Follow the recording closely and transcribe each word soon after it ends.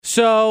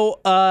So,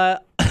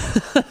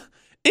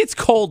 it's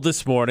cold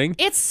this morning.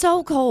 It's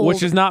so cold.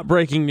 Which is not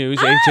breaking news,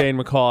 AJ and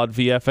McCall at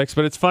VFX.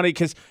 But it's funny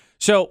because,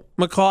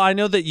 McCall, I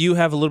know that you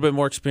have a little bit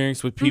more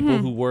experience with people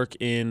who work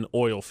in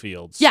oil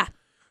fields. Yeah.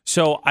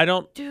 So I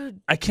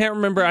can't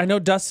remember. I know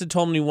Dustin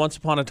told me once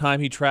upon a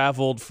time he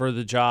traveled for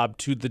the job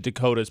to the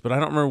Dakotas, but I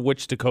don't remember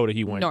which Dakota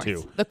he went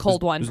to. The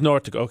cold one. It was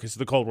North Dakota. Okay, so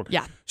the cold one.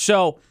 Yeah.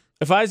 So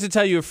if I was to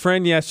tell you, a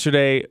friend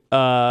yesterday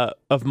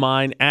of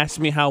mine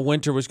asked me how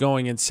winter was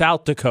going in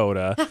South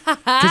Dakota,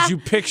 because you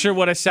picture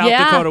what a South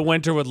Dakota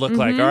winter would look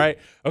like, all right?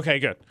 Okay,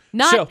 good.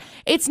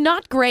 It's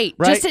not great.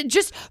 Right?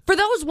 Just for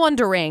those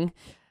wondering,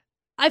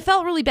 I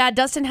felt really bad.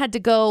 Dustin had to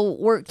go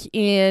work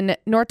in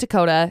North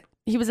Dakota.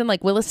 He was in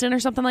like Williston or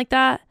something like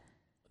that.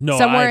 No,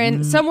 somewhere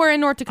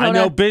in North Dakota. I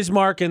know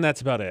Bismarck, and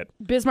that's about it.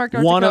 Bismarck,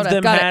 North one Dakota. One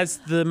of them has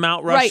the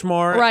Mount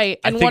Rushmore. Right.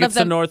 And I think it's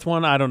the north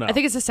one. I don't know. I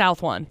think it's the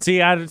south one.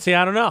 See, I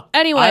don't know.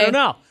 Anyway, I don't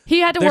know.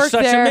 He had to There's work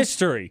such there. a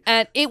mystery.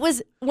 And it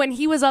was when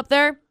he was up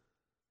there.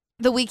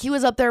 The week he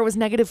was up there it was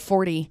negative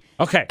 40.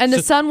 Okay. And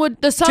the sun would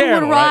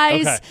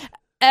rise right?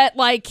 at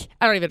like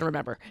I don't even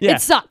remember. Yeah.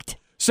 It sucked.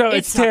 So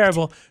it's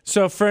terrible.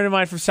 So a friend of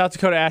mine from South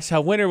Dakota asked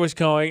how winter was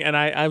going, and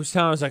I was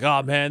telling him, I was like,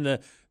 oh man,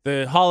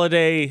 the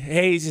holiday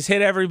haze has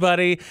hit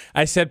everybody.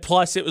 I said,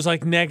 plus it was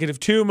like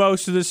 -2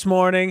 most of this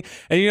morning.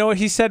 And you know what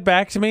he said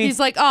back to me? He's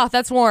like, oh,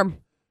 that's warm.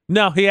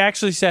 No, he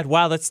actually said,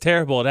 wow, that's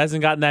terrible. It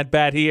hasn't gotten that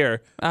bad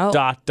here. Oh. ...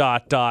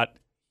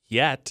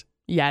 Yet.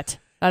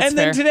 That's and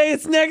fair. then today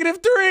it's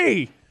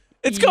 -3.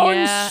 It's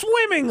going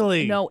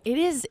swimmingly. No, it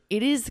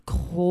is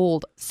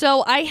cold.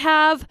 So I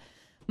have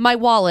my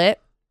wallet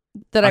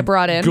that I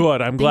brought in.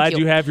 Good. I'm glad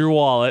you have your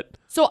wallet.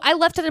 So I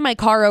left it in my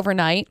car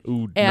overnight.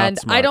 Ooh, and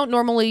not smart. I don't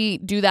normally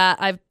do that.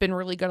 I've been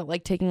really good at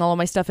like taking all of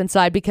my stuff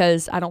inside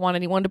because I don't want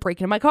anyone to break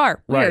into my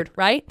car. Weird,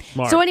 right?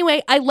 Smart. So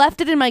anyway, I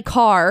left it in my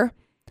car.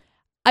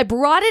 I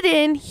brought it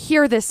in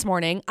here this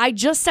morning. I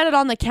just set it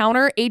on the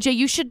counter. AJ,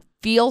 you should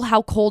feel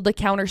how cold the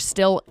counter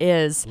still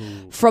is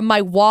from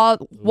my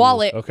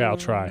wallet. Okay, I'll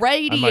try.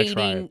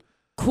 Radiating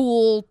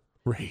cool.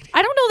 I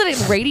don't know that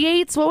it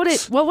radiates.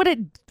 What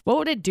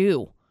would it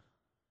do?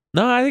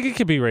 No, I think it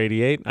could be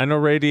radiate. I know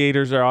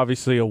radiators are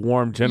obviously a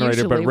warm generator,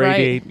 Usually, but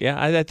radiate, right.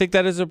 yeah, I think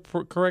that is a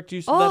correct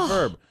use of that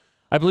verb.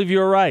 I believe you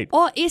were right.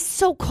 Oh, it's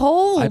so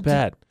cold. I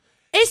bet.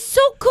 It's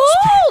so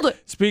cold.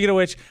 Speaking of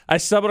which, I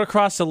stumbled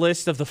across a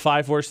list of the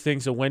 5 worst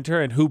things of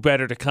winter, and who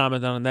better to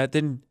comment on that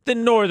than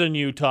Northern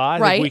Utah? I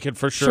think we could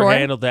for sure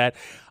handle that.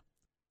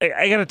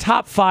 I got a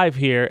top 5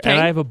 here, and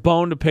I have a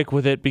bone to pick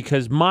with it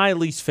because my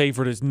least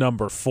favorite is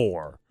number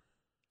 4.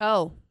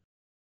 Oh.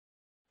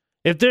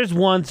 If there's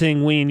one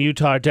thing we in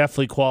Utah are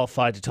definitely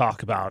qualified to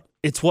talk about,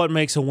 it's what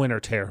makes a winter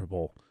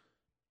terrible.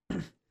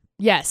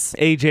 Yes.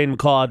 AJ and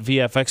McCall at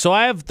VFX. So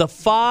I have the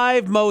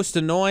 5 most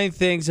annoying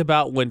things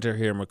about winter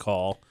here,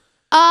 McCall.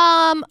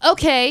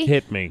 Okay.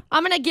 Hit me.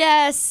 I'm going to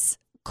guess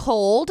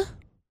cold.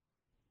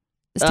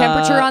 Is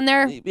temperature on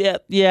there?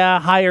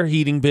 Yeah, higher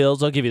heating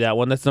bills. I'll give you that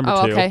one. That's number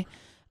 2. Okay.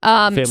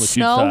 Family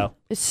snow. Feud style.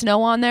 Is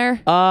snow on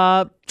there?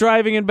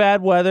 Driving in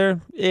bad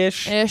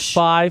weather-ish.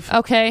 5.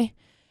 Okay.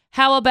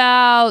 How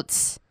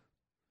about...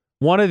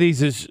 One of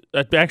these is...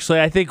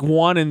 Actually, I think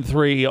 1 and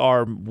 3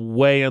 are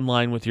way in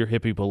line with your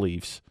hippie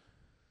beliefs.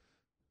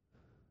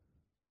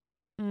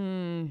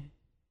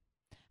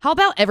 How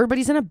about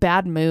everybody's in a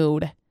bad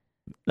mood?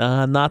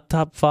 Not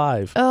top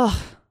 5.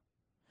 Ugh.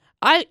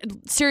 I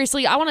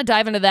want to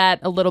dive into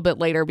that a little bit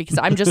later because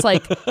I'm just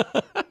like...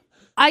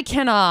 I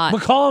cannot.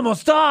 McCall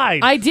almost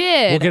died. I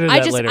did. We'll get into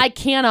that later.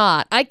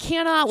 I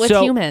cannot with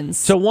humans.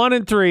 So 1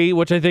 and 3,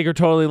 which I think are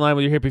totally in line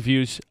with your hippie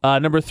views.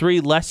 Number 3,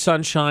 less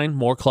sunshine,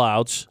 more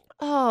clouds.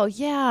 Oh,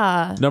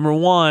 yeah. Number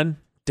 1,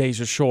 days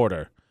are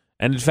shorter.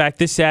 And in fact,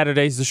 this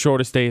Saturday is the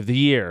shortest day of the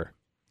year.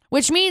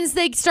 Which means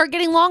they start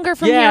getting longer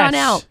from here on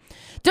out.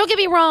 Don't get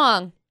me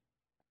wrong.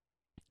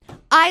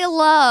 I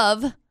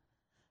love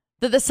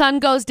that the sun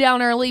goes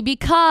down early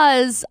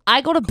because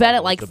I go to bed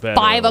at like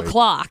 5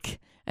 o'clock.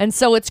 And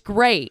so it's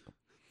great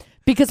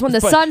because when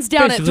the sun's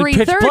down at 3:30,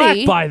 pitch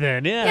black by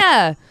then,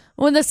 yeah.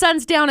 When the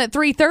sun's down at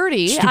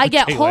 3:30, I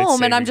get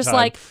home and I'm just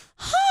like,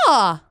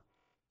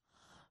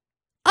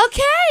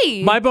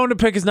 okay. My bone to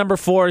pick is number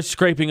 4 is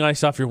scraping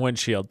ice off your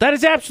windshield. That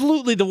is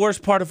absolutely the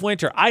worst part of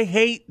winter. I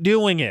hate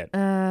doing it.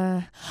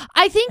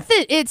 I think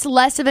that it's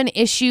less of an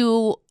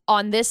issue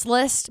on this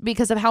list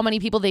because of how many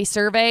people they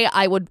survey.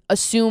 I would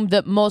assume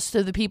that most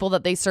of the people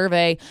that they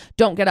survey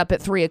don't get up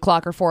at 3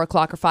 o'clock or 4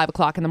 o'clock or 5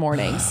 o'clock in the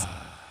mornings.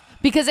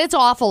 Because it's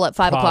awful at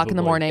 5 o'clock in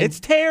the morning. It's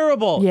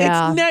terrible.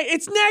 Yeah.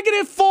 It's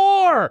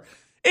 -4.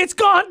 It's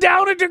gone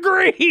down a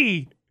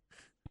degree.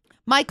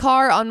 My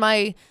car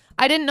I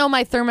didn't know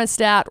my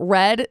thermostat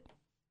read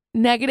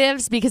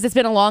negatives because it's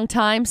been a long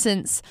time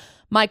since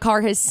my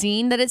car has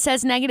seen that it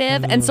says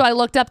negative. And so I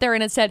looked up there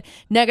and it said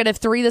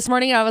 -3 this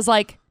morning. And I was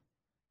like,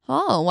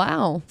 oh,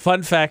 wow.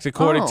 Fun fact,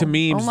 according to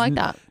memes, like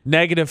that.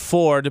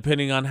 -4,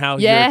 depending on how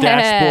your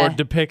dashboard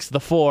depicts the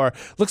 4,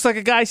 looks like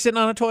a guy sitting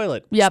on a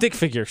toilet. Yep. Stick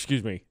figure,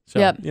 excuse me.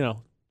 So,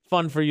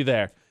 fun for you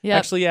there. Yep.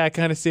 Actually, yeah, I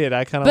kind of see it.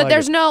 I kind of But like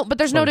there's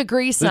it. no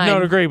degree sign. There's no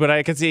degree, but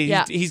I can see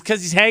he's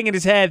because he's hanging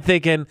his head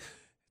thinking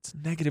it's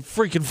negative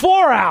freaking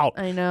 4 out.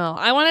 I know.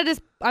 I'm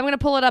going to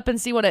pull it up and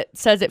see what it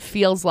says it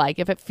feels like.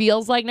 If it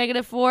feels like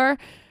negative 4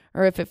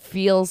 or if it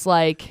feels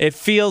like... It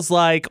feels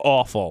like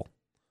awful.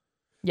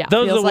 Yeah,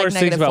 those are the like worst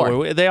things about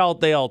 4. They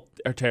all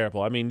are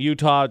terrible. I mean,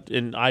 Utah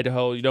and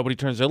Idaho, nobody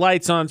turns their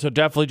lights on, so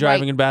definitely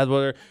driving in bad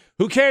weather.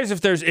 Who cares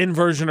if there's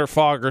inversion or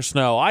fog or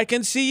snow? I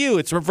can see you.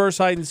 It's reverse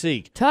hide and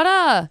seek.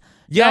 Ta-da!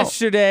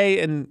 Yesterday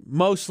and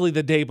mostly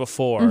the day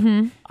before,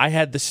 I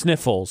had the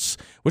sniffles,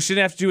 which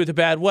didn't have to do with the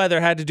bad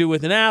weather, had to do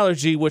with an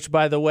allergy, which,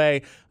 by the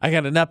way, I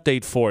got an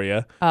update for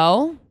you.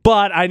 Oh?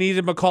 But I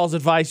needed McCall's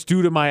advice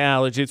due to my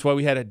allergy. It's why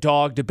we had a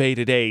dog debate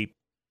at 8.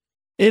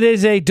 It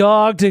is a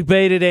dog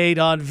debate at 8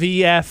 on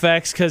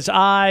VFX because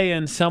I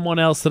and someone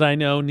else that I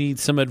know need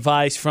some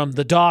advice from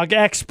the dog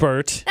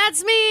expert.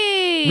 That's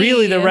me!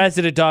 Really the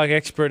resident dog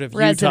expert of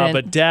Utah,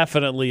 but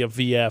definitely of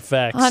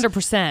VFX.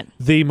 100%.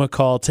 The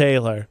McCall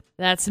Taylor.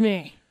 That's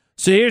me.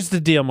 So here's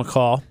the deal,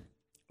 McCall.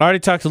 I already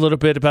talked a little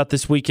bit about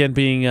this weekend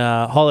being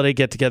a holiday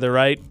get-together,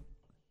 right?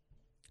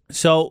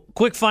 So,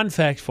 quick fun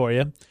fact for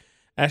you.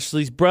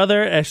 Ashley's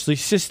brother,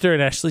 Ashley's sister,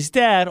 and Ashley's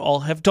dad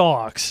all have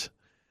dogs.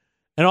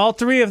 And all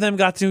 3 of them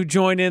got to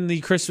join in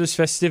the Christmas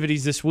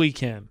festivities this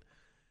weekend.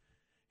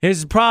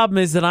 Here's the problem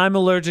is that I'm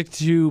allergic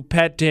to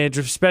pet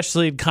dandruff,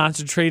 especially in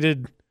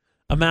concentrated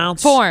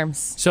amounts.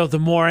 Forms. So the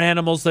more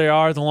animals there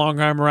are, the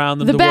longer I'm around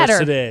them, the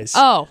worse it is.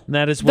 Oh. And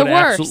that is what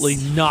absolutely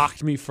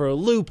knocked me for a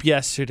loop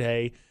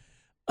yesterday.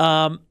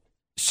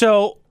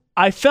 So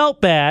I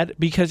felt bad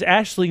because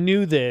Ashley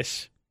knew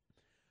this,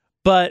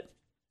 but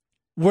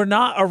we're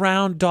not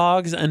around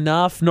dogs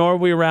enough, nor are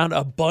we around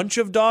a bunch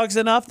of dogs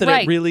enough that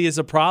it really is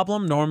a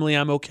problem. Normally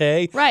I'm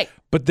okay. Right.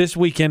 But this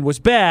weekend was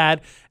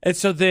bad. And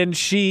so then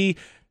she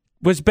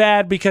was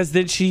bad because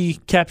then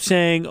she kept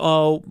saying,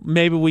 oh,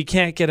 maybe we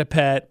can't get a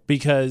pet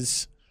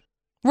because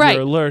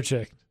you're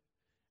allergic.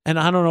 And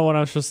I don't know what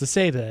I'm supposed to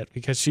say to that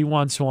because she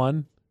wants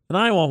one and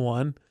I want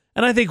one.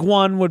 And I think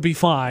one would be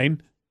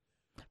fine.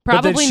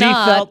 Probably but then she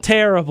felt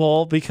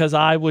terrible because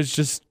I was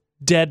just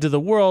dead to the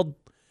world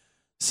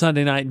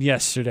Sunday night and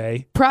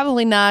yesterday.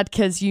 Probably not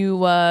because you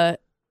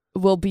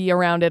will be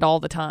around it all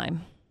the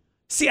time.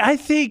 See, I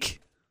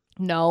think...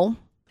 No.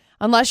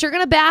 Unless you're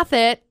going to bath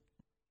it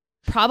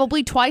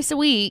probably twice a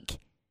week,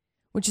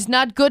 which is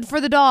not good for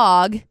the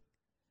dog.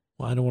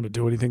 Well, I don't want to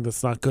do anything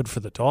that's not good for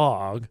the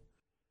dog.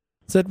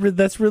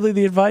 That's really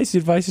the advice? The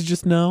advice is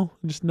just no?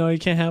 Just no, you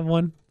can't have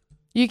one?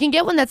 You can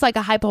get one that's like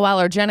a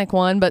hypoallergenic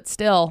one, but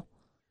still.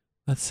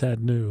 That's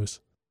sad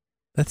news.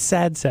 That's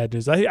sad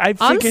news.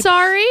 I'm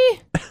sorry.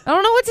 I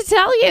don't know what to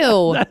tell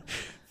you.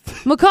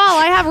 McCall,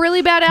 I have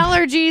really bad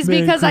allergies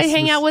because I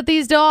hang out with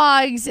these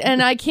dogs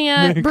and I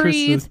can't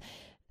breathe.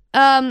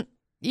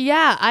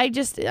 Yeah,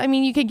 I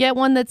mean, you could get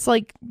one that's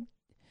like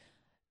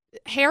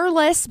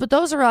hairless, but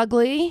those are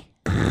ugly.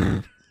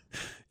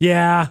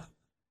 Yeah.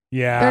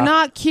 They're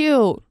not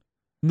cute.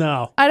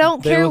 No. I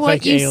don't care what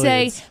like you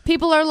aliens. Say.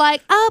 People are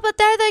like, oh, but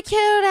they're the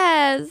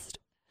cutest.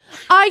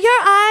 Are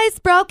your eyes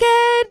broken?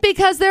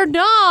 Because they're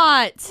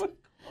not.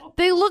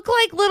 They look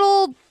like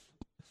little,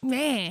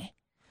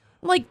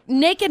 like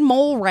naked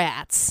mole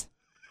rats.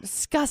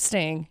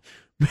 Disgusting.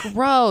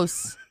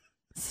 Gross.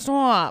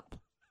 Stop.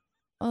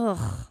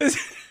 Ugh.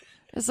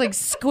 It's like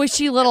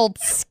squishy little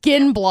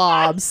skin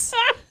blobs.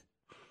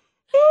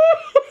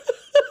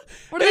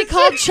 What are they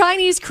called?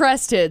 Chinese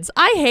cresteds.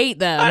 I hate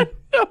them. I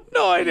don't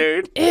know,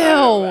 dude.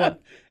 Ew.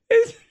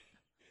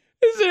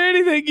 Is there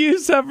anything you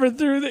suffer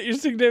through that your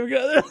significant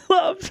other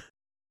loves?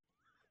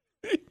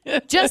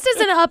 Just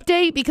as an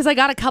update, because I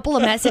got a couple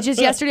of messages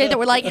yesterday that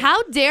were like,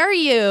 how dare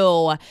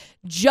you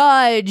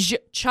judge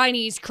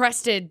Chinese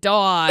crested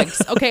dogs?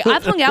 Okay,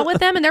 I've hung out with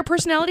them and their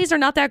personalities are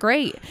not that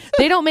great.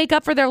 They don't make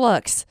up for their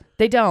looks.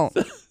 They don't.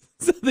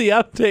 So the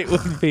update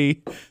would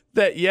be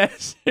that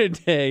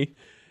yesterday,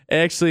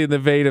 actually in the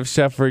vein of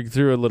suffering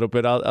through a little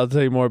bit, I'll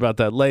tell you more about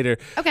that later.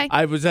 Okay.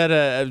 I was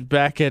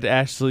back at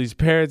Ashley's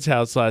parents'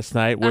 house last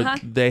night where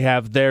they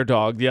have their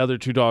dog. The other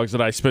 2 dogs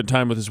that I spent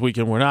time with this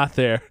weekend were not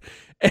there.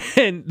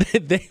 And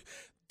the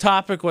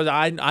topic was,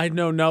 I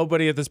know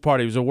nobody at this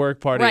party. It was a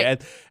work party.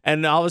 Right.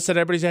 And all of a sudden,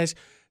 everybody's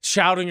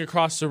shouting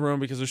across the room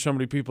because there's so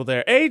many people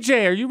there.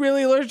 AJ, are you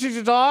really allergic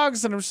to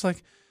dogs? And I'm just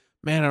like,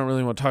 man, I don't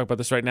really want to talk about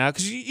this right now.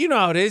 Because you know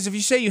how it is. If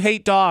you say you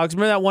hate dogs,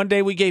 remember that one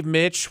day we gave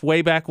Mitch,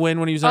 way back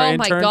when he was our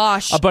intern, my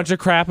gosh, a bunch of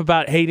crap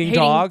about hating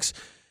dogs?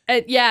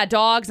 Yeah,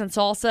 dogs and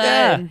salsa.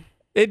 Yeah. And...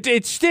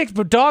 It sticks,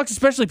 but dogs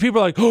especially,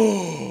 people are like,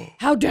 oh.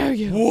 How dare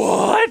you?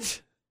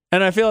 What?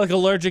 And I feel like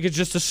allergic is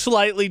just a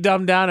slightly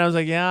dumbed down. I was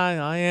like,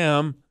 yeah, I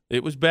am.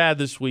 It was bad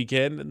this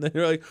weekend. And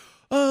they're like,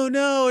 oh,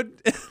 no.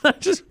 I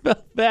just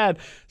felt bad.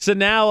 So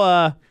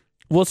now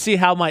we'll see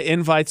how my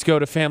invites go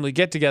to family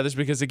get-togethers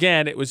because,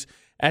 again, it was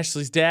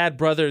Ashley's dad,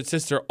 brother, and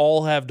sister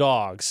all have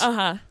dogs.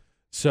 Uh-huh.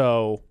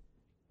 So.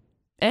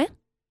 I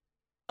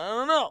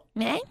don't know.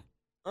 I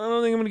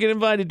don't think I'm going to get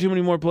invited to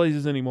many more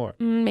places anymore.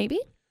 Maybe.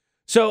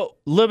 So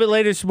a little bit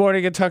later this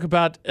morning, I talk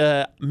about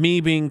me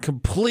being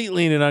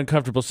completely in an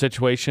uncomfortable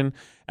situation,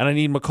 and I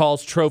need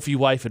McCall's trophy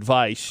wife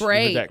advice.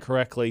 Great. You heard that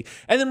correctly.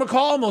 And then McCall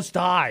almost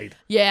died.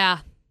 Yeah.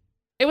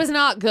 It was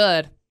not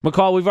good.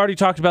 McCall, we've already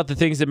talked about the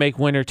things that make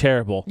winter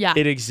terrible. Yeah.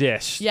 It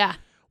exists. Yeah.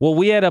 Well,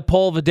 we had a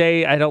poll of the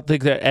day, I don't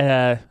think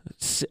that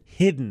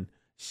hidden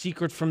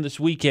secret from this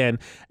weekend,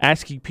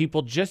 asking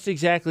people just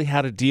exactly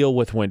how to deal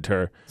with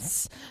winter.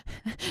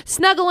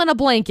 Snuggle in a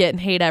blanket and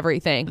hate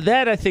everything.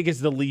 That, I think,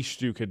 is the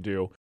least you could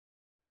do.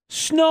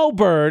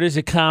 Snowbird is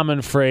a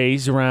common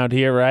phrase around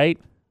here, right?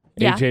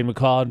 Yeah. AJ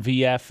McCall and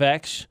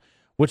VFX,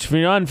 which, if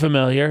you're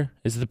unfamiliar,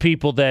 is the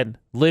people that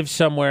live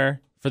somewhere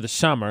for the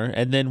summer,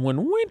 and then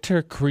when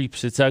winter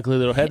creeps its ugly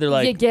little head, they're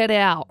like, you get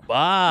out.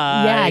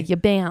 Bye. Yeah, you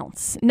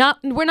bounce.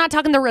 We're not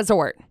talking the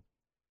resort.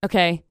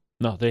 Okay.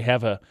 No, they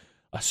have a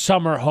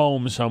summer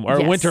home somewhere,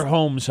 or a winter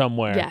home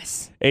somewhere.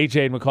 Yes.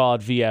 AJ and McCall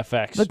at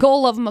VFX. The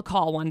goal of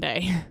McCall one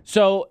day.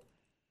 So,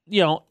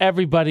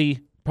 everybody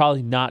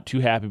probably not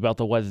too happy about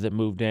the weather that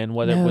moved in,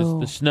 whether it was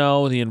the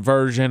snow, the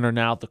inversion, or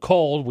now the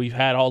cold. We've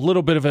had a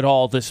little bit of it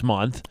all this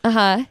month.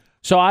 Uh-huh.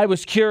 So I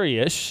was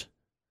curious,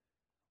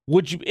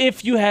 would you,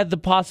 if you had the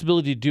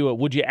possibility to do it,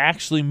 would you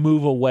actually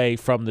move away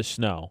from the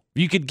snow?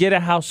 If you could get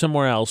a house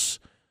somewhere else,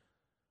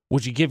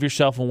 would you give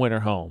yourself a winter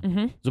home? Mm-hmm.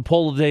 It was a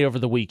poll of the day over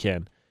the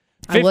weekend.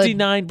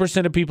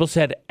 59% of people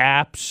said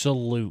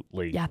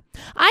absolutely. Yeah.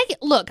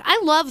 I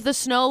love the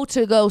snow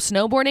to go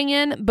snowboarding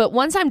in, but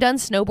once I'm done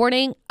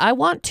snowboarding, I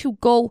want to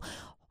go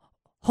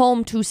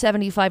home to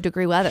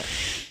 75-degree weather.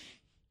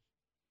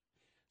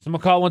 So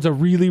McCall wants a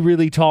really,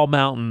 really tall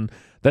mountain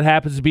that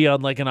happens to be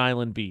on like an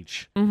island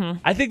beach. Mm-hmm.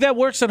 I think that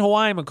works in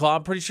Hawaii, McCall.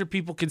 I'm pretty sure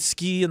people can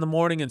ski in the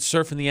morning and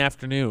surf in the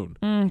afternoon.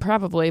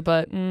 Probably,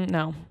 but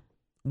no.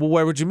 Well,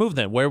 where would you move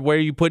then? Where are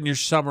you putting your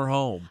summer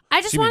home?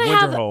 I just want to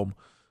have home.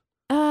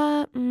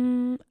 I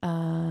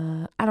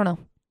don't know.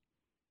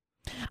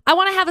 I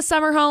want to have a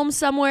summer home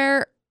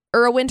somewhere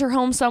or a winter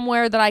home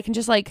somewhere that I can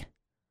just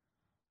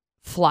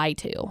fly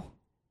to.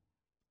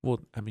 Well,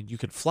 I mean, you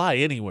could fly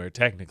anywhere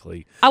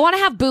technically. I want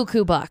to have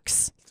buku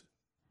bucks.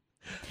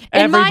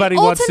 Everybody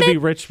wants to be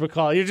rich,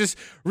 McCall. You're just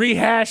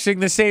rehashing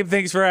the same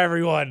things for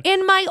everyone.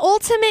 In my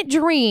ultimate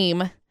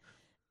dream,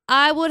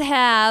 I would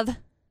have,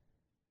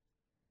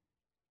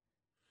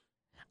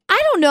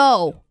 I don't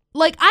know.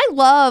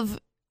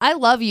 I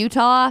love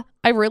Utah.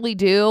 I really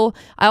do.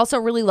 I also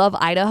really love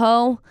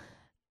Idaho,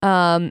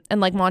 and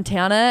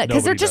Montana,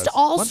 because they're just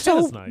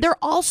they're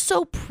all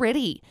so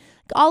pretty.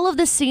 All of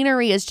the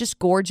scenery is just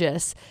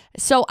gorgeous.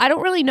 So I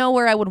don't really know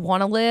where I would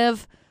want to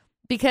live,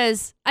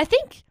 because I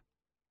think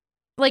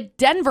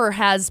Denver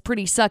has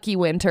pretty sucky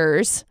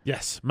winters.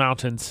 Yes,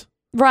 mountains.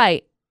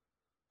 Right.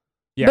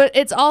 Yeah. But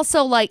it's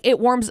also I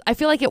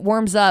feel like it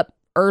warms up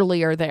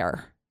earlier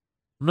there.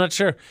 I'm not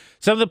sure.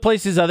 Some of the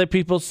places other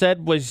people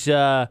said was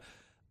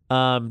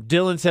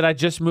Dylan said, I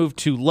just moved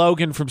to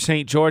Logan from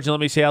St. George, and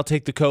let me say I'll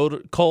take the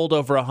cold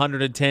over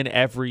 110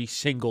 every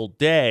single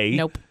day.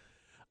 Nope.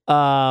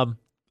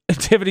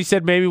 Tiffany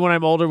said, maybe when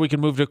I'm older we can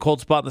move to a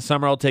cold spot in the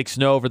summer. I'll take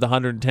snow over the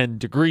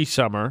 110-degree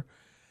summer.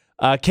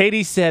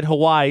 Katie said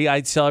Hawaii.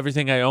 I'd sell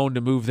everything I own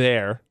to move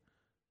there.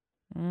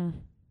 And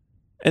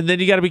then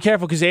you got to be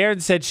careful, because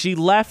Erin said she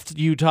left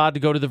Utah to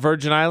go to the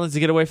Virgin Islands to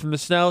get away from the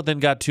snow, then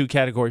got 2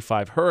 Category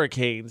 5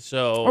 hurricanes.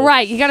 So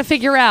right, you got to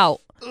figure out.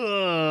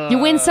 You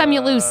win some, you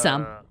lose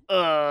some.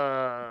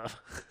 I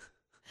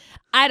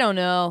don't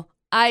know.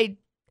 I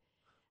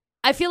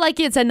feel like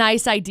it's a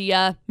nice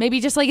idea. Maybe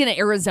just an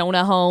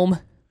Arizona home.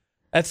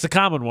 That's the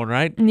common one,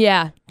 right?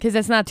 Yeah, because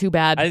that's not too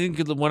bad. I think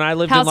when I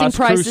lived in Las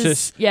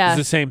Cruces, it's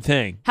the same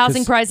thing.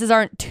 Housing prices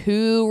aren't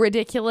too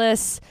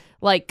ridiculous,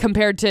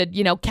 compared to,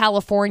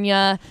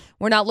 California.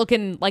 We're not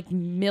looking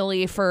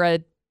milli for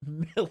a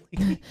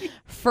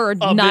for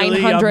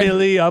 900.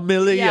 A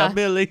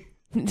milli.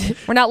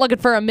 We're not looking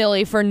for a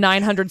milli for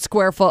 900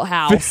 square foot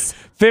house.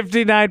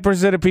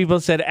 59% of people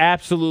said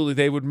absolutely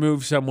they would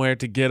move somewhere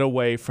to get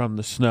away from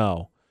the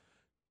snow.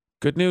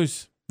 Good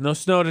news. No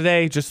snow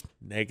today, just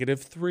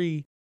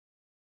 -3.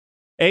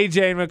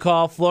 AJ and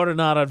McCall, Florida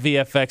Not on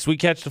VFX. We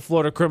catch the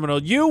Florida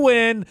criminal. You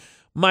win.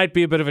 Might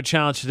be a bit of a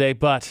challenge today,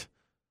 but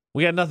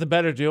we got nothing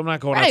better to do. I'm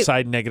not going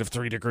outside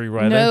 -3-degree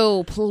weather.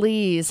 No,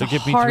 please. So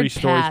give me 3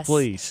 stories,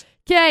 please.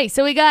 Okay,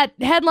 so we got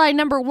headline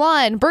number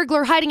 1.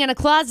 Burglar hiding in a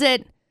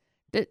closet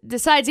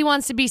decides he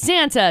wants to be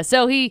Santa.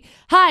 So he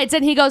hides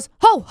and he goes,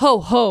 ho,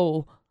 ho,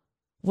 ho.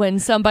 When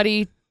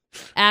somebody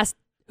asks,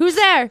 who's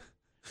there?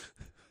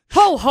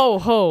 Ho, ho,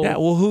 ho. Yeah,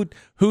 well,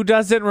 who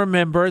doesn't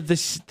remember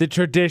the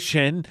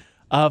tradition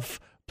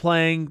of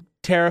playing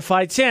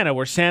Terrified Santa,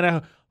 where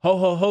Santa ho,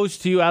 ho, ho's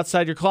to you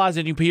outside your closet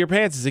and you pee your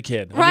pants as a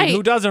kid? Right. I mean,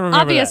 who doesn't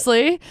remember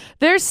Obviously. that?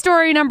 There's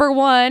story number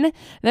 1.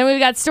 Then we've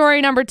got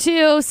story number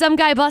 2. Some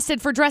guy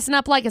busted for dressing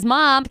up like his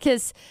mom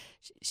because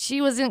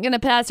she wasn't going to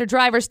pass her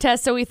driver's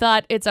test, so he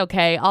thought, it's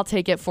okay, I'll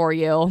take it for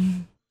you.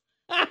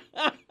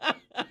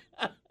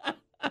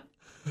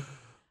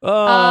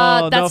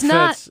 Oh, that's no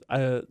not. fits.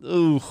 I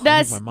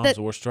think my mom's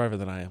a worse driver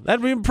than I am.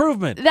 That'd be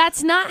improvement.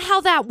 That's not how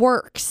that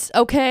works,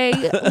 okay?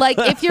 Like,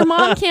 if your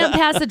mom can't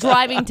pass a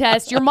driving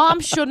test, your mom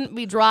shouldn't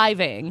be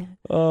driving.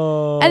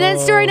 Oh. And then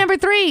story number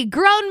 3,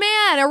 grown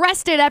man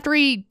arrested after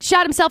he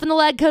shot himself in the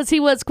leg because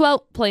he was,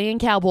 quote, playing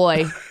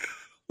cowboy.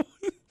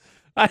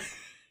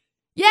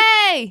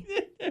 Yay!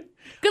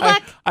 Good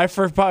luck. I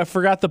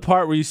forgot the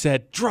part where you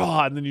said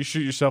draw and then you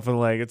shoot yourself in the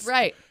leg. It's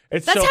right.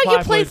 It's that's so how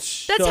you play.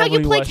 That's how you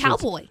play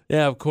cowboy.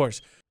 Yeah, of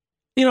course.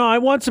 You know, I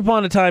once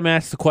upon a time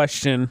asked the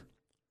question,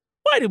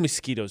 why do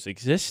mosquitoes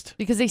exist?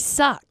 Because they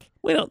suck.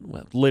 We don't,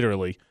 well,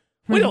 literally.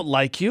 We don't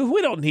like you.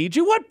 We don't need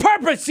you. What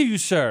purpose do you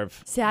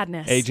serve?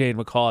 Sadness. AJ and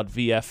McCall at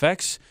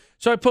VFX.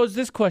 So I posed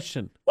this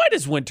question. Why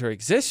does winter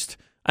exist?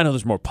 I know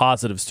there's more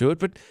positives to it,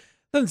 but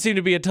doesn't seem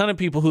to be a ton of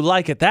people who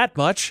like it that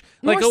much.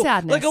 More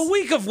sadness. Like a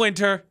week of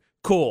winter,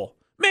 cool.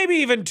 Maybe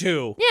even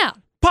 2. Yeah.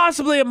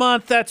 Possibly a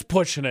month, that's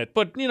pushing it.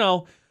 But,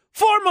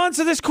 4 months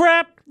of this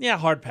crap? Yeah,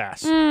 hard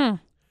pass.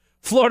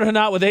 Florida or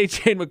Not with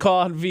AJ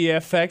McCall on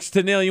VFX.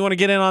 Danielle, you want to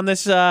get in on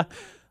this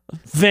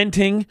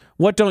venting?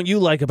 What don't you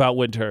like about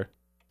winter?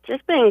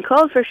 Just being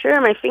cold for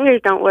sure. My fingers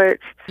don't work.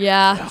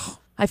 Yeah,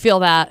 I feel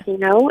that.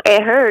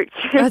 It hurts.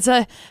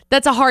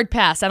 That's a hard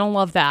pass. I don't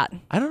love that.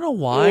 I don't know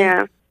why.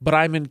 Yeah. But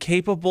I'm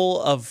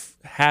incapable of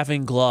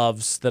having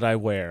gloves that I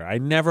wear. I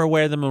never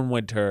wear them in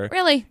winter.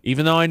 Really?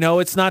 Even though I know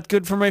it's not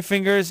good for my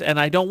fingers, and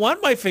I don't want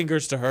my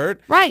fingers to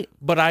hurt. Right.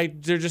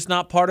 But they're just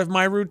not part of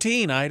my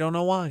routine. I don't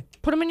know why.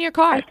 Put them in your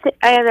car.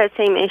 I have that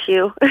same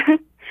issue.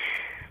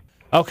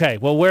 Okay,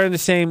 well, we're in the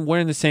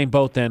same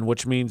boat then,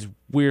 which means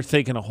we're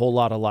thinking a whole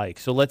lot alike.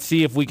 So let's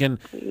see if we can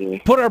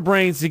put our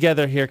brains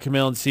together here,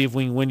 Camille, and see if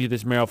we can win you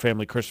this Merrill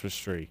family Christmas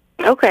tree.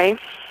 Okay.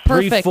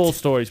 Perfect. 3 full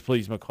stories,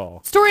 please,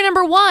 McCall. Story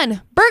number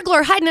 1.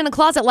 Burglar hiding in a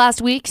closet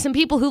last week. Some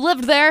people who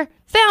lived there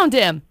found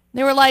him.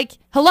 They were like,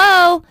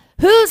 hello,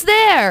 who's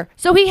there?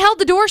 So he held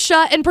the door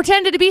shut and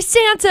pretended to be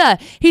Santa.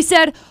 He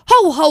said,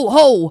 ho, ho,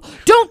 ho,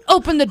 don't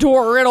open the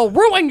door or it'll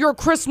ruin your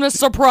Christmas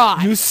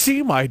surprise. You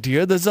see, my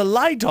dear, there's a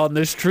light on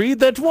this tree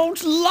that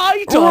won't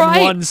light on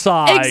one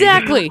side.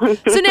 Exactly.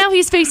 So now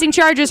he's facing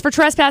charges for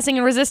trespassing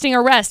and resisting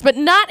arrest, but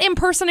not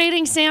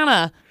impersonating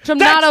Santa, which I'm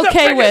not okay with. That's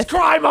the biggest with.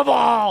 crime of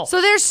all. So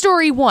there's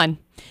story 1.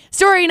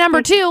 Story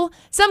number 2,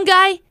 some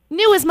guy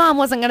knew his mom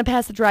wasn't going to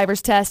pass the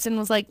driver's test and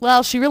was like,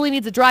 well, she really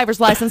needs a driver's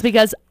license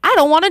because I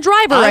don't want to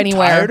drive her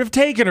anywhere. I'm tired of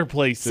taking her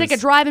places. Sick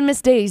of driving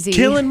Miss Daisy.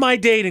 Killing my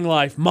dating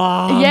life,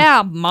 Mom.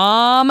 Yeah,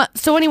 Mom.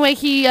 So anyway,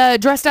 he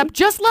dressed up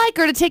just like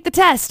her to take the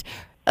test.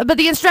 But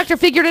the instructor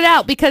figured it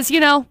out because,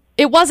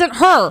 it wasn't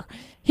her.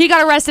 He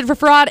got arrested for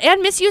fraud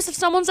and misuse of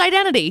someone's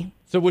identity.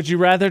 So would you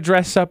rather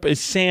dress up as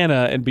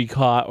Santa and be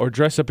caught or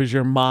dress up as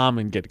your mom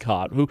and get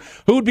caught? Who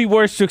would be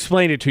worse to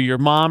explain it to, your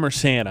mom or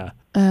Santa?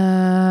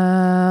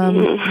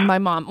 My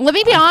mom. Let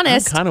me be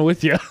honest. I'm kind of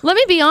with you. Let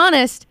me be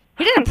honest.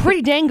 He did a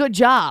pretty dang good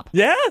job.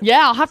 Yeah?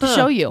 Yeah, I'll have to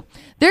show you.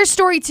 There's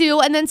story 2,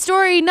 and then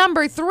story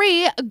number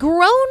 3. A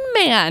grown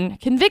man,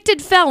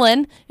 convicted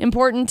felon,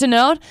 important to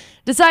note,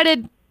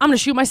 decided, I'm going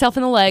to shoot myself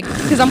in the leg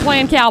because I'm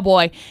playing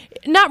cowboy.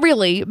 Not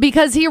really,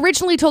 because he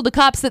originally told the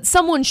cops that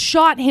someone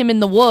shot him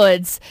in the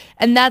woods,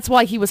 and that's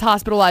why he was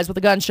hospitalized with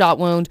a gunshot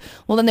wound.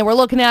 Well, then they were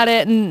looking at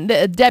it, and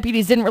the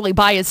deputies didn't really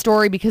buy his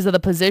story because of the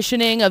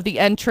positioning of the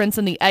entrance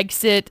and the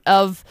exit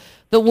of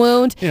the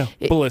wound. Yeah,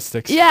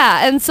 ballistics.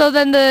 Yeah, and so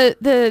then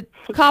the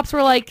cops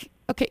were like,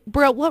 okay,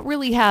 bro, what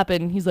really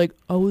happened? He's like,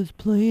 I was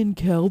playing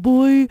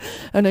cowboy,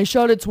 and I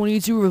shot a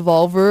 .22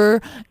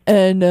 revolver,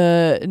 and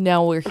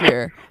now we're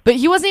here. But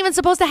he wasn't even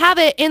supposed to have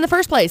it in the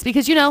first place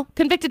because,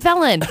 convicted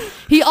felon.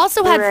 He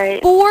also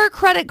had 4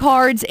 credit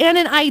cards and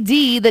an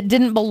ID that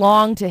didn't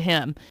belong to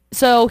him.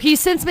 So he's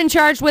since been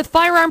charged with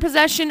firearm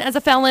possession as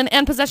a felon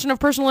and possession of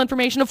personal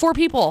information of 4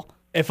 people.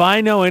 If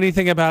I know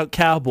anything about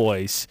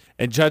cowboys,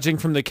 and judging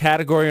from the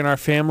category in our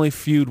Family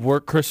Feud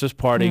work Christmas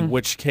party, in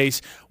which case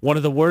one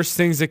of the worst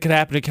things that could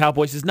happen to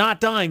cowboys is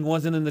not dying,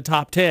 wasn't in the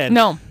top 10.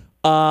 No.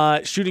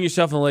 Shooting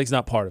yourself in the leg's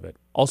not part of it.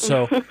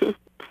 Also,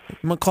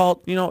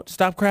 McCall,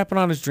 stop crapping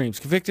on his dreams.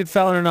 Convicted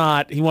felon or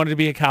not, he wanted to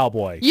be a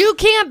cowboy. You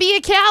can't be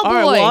a cowboy. All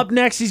right, well, up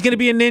next, he's going to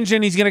be a ninja,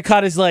 and he's going to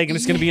cut his leg, and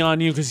it's going to be on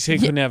you because he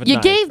couldn't have a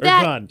knife.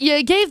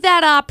 You gave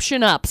that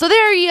option up. So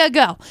there you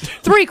go.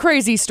 3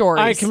 crazy stories.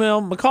 All right,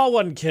 Camille, McCall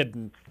wasn't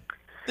kidding.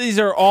 These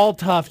are all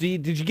tough.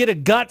 Did you get a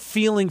gut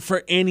feeling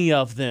for any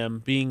of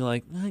them being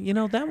like,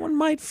 that one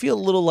might feel a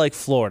little like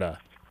Florida?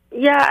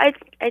 Yeah,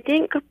 I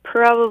think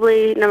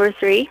probably number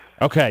 3.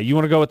 Okay, you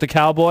want to go with the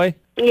cowboy?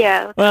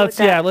 Yeah.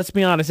 Let's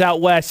be honest. Out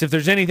west, if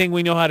there's anything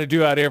we know how to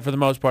do out here for the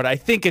most part, I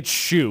think it's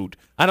shoot.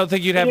 I don't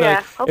think you'd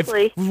have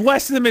hopefully. If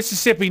west of the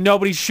Mississippi,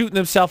 nobody's shooting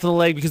themselves in the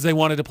leg because they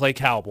wanted to play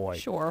cowboy.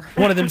 Sure.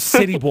 One of them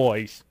city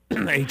boys.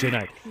 AJ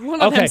Knight. One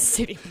of them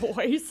city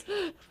boys.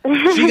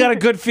 She got a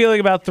good feeling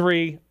about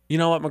 3. You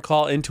know what,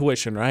 McCall?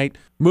 Intuition, right?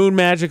 Moon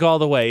magic all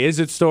the way. Is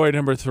it story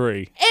number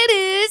 3? It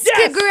is.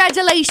 Yes!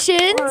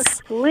 Congratulations. Oh,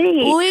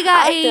 sweet. We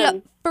got awesome.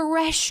 a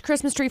fresh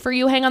Christmas tree for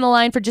you. Hang on the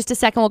line for just a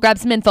second. We'll grab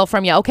some info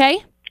from you,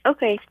 okay?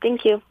 Okay,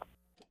 thank you.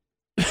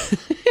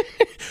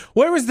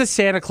 Where was the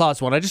Santa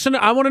Claus one?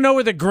 I want to know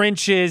where the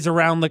Grinch is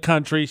around the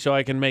country so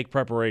I can make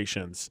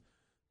preparations.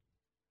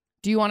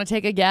 Do you want to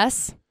take a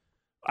guess?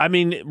 I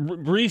mean,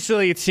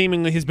 recently it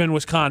seemingly has been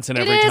Wisconsin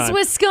every time. It is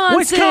Wisconsin.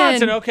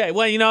 Wisconsin, okay.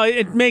 Well,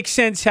 it makes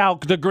sense how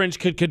the Grinch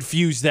could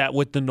confuse that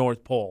with the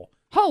North Pole.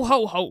 Ho,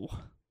 ho, ho.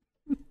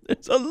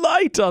 There's a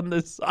light on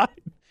this side.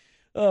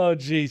 Oh,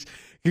 jeez.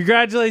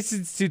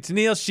 Congratulations to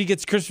Tennille. She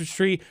gets Christmas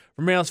tree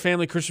from Mail's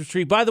family Christmas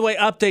tree. By the way,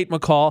 update,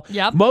 McCall.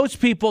 Yep. Most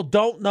people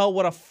don't know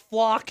what a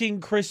flocking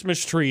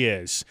Christmas tree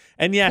is.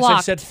 And yes, Flocked.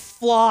 I said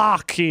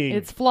flocking.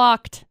 It's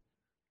flocked.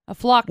 A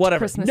flocked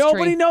Christmas tree.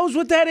 Nobody knows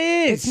what that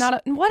is. It's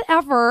not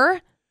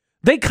whatever.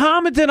 They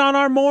commented on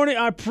our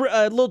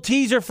little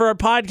teaser for our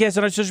podcast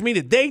on our social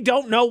media. They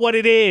don't know what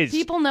it is.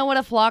 People know what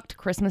a flocked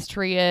Christmas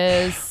tree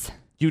is.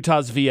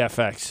 Utah's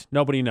VFX.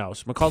 Nobody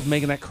knows. McCall's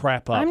making that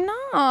crap up. I'm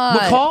not.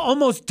 McCall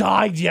almost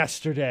died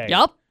yesterday.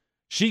 Yup.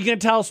 She can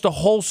tell us the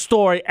whole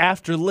story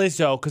after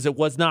Lizzo because it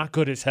was not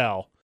good as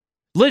hell.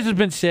 Liz has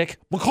been sick.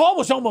 McCall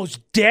was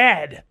almost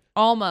dead.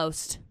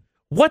 Almost.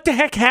 What the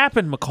heck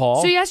happened,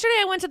 McCall? So yesterday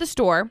I went to the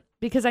store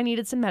because I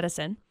needed some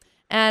medicine.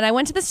 And I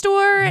went to the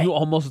store. You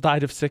almost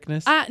died of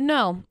sickness?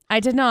 No, I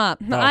did not.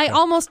 Oh, okay. I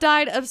almost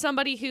died of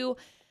somebody who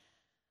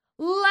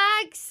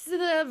lacks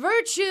the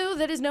virtue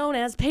that is known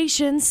as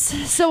patience.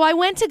 So I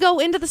went to go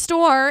into the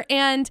store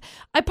and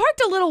I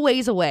parked a little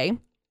ways away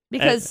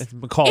because it's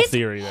McCall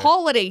theory there.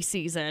 Holiday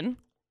season.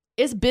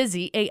 It's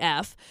busy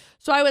AF.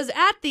 So I was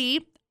at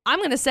I'm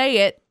going to say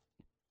it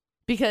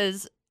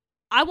because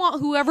I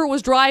want whoever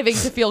was driving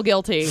to feel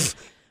guilty.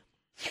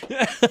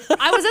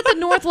 I was at the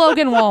North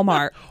Logan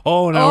Walmart.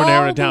 Oh, now we're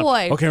narrowing it down.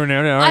 Boy. Okay, we're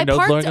narrowing it down. I North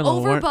parked Logan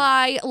over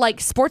Walmart. by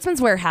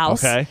Sportsman's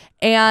Warehouse. Okay.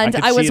 And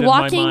I was see it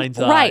walking in my mind's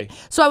right. eye.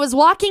 So I was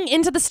walking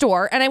into the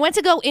store and I went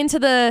to go into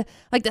the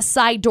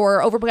side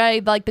door over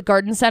by the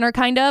garden center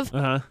kind of.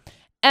 Uh-huh.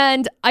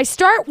 And I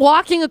start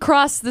walking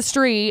across the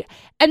street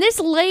and this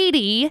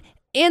lady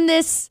in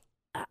this,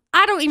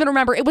 I don't even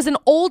remember. It was an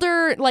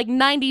older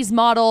 90s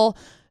model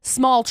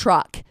small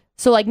truck.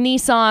 So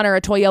Nissan or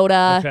a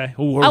Toyota. Okay.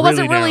 Ooh, I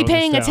wasn't really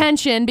paying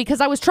attention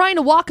because I was trying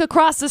to walk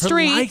across the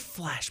street. Her light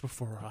flashed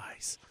before her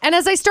eyes. And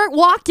as I start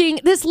walking,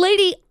 this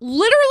lady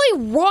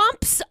literally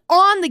romps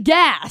on the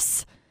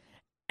gas.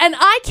 And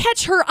I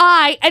catch her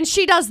eye and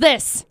she does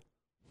this.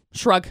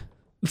 Shrug.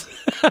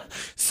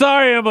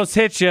 Sorry I almost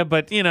hit you,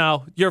 but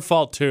your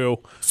fault too.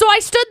 So I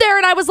stood there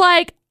and I was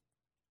like,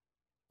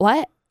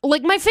 what?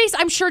 My face,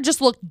 I'm sure, just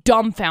looked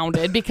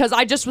dumbfounded because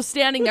I just was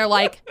standing there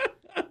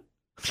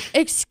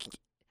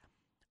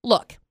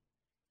Look,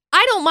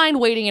 I don't mind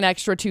waiting an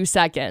extra 2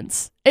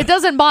 seconds. It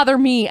doesn't bother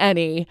me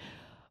any.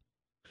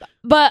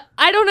 But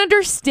I don't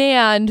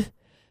understand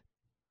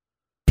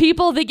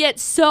people that get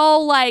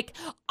so I'm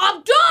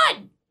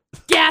done!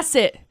 Gas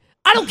it.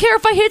 I don't care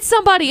if I hit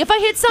somebody. If I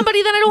hit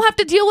somebody, then I don't have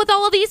to deal with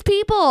all of these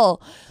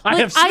people. I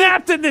have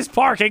snapped in this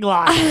parking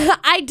lot.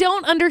 I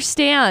don't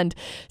understand.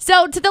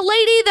 So to the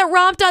lady that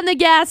romped on the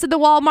gas in the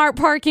Walmart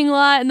parking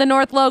lot, in the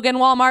North Logan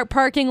Walmart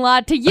parking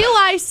lot, to you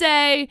I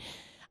say,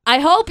 I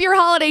hope your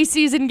holiday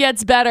season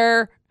gets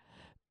better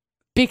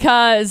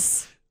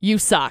because you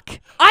suck.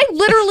 I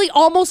literally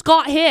almost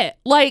got hit.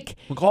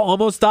 McCall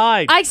almost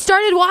died. I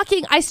started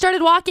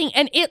walking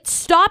and it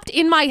stopped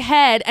in my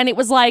head and it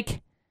was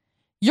like,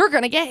 you're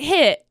going to get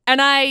hit.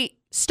 And I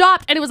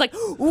stopped and it was like,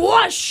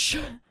 whoosh.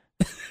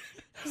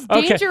 It's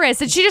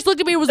dangerous. And she just looked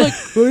at me and was like,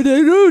 I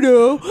don't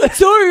know.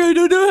 Sorry, I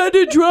don't know how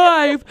to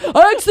drive.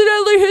 I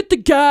accidentally hit the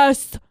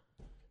gas.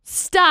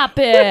 Stop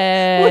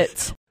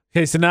it.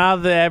 Okay, so now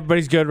that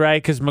everybody's good,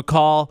 right? Because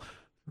McCall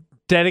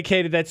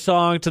dedicated that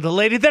song to the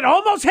lady that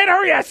almost hit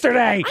her yesterday.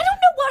 I don't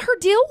know what her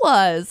deal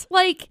was.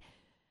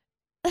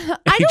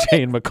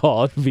 AJ and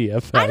McCall at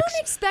VFX. I don't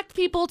expect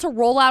people to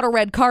roll out a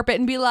red carpet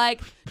and be like,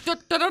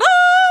 da-da-da-da,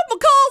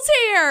 McCall's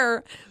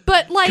here.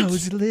 But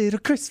goes a little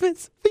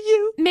Christmas for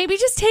you. Maybe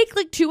just take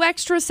 2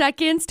 extra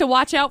seconds to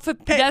watch out for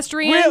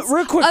pedestrians.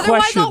 Real quick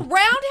Otherwise, question. I'll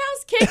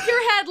roundhouse kick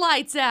your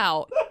headlights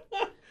out.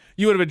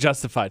 You would have been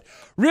justified.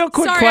 Real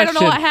quick Sorry, question. I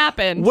don't know what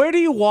happened. Where do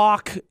you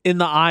walk in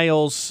the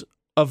aisles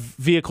of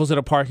vehicles in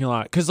a parking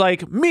lot? Because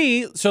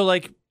me,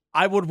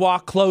 I would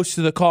walk close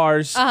to the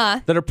cars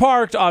that are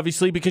parked,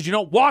 obviously, because you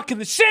don't walk in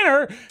the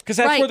center because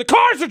that's where the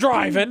cars are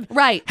driving.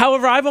 Right.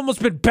 However, I've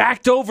almost been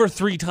backed over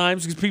 3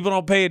 times because people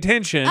don't pay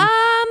attention.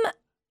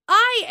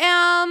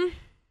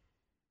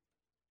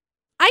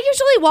 I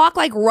usually walk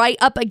right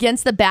up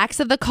against the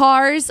backs of the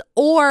cars,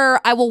 or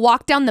I will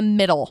walk down the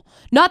middle.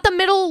 Not the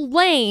middle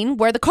lane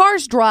where the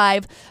cars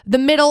drive, the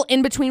middle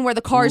in between where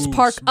the cars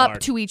park smart. up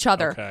to each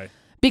other. Okay.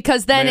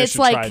 Because then Maybe it's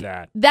try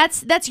that.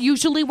 that's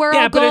usually where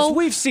I'll Yeah, but go. as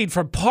we've seen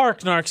from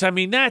Park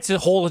Narcs, that's a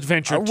whole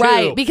adventure too.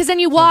 Right, because then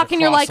you walk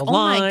and you're like, Across oh the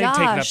line, my gosh.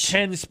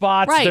 taking up 10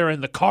 spots. Right. They're in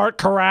the cart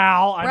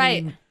corral.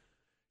 I mean,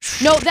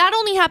 No, that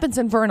only happens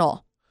in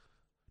Vernal.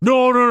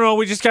 No.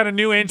 We just got a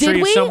new entry Did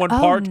of we? someone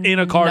parked in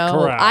a cart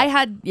corral.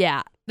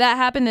 That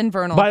happened in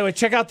Vernal. By the way,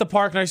 check out the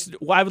Park Narcs.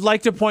 I would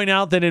like to point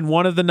out that in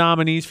one of the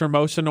nominees for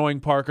most annoying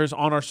parkers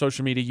on our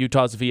social media,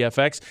 Utah's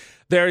VFX,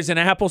 there is an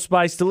Apple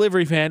Spice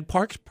delivery van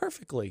parked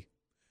perfectly.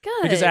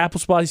 Good. Because Apple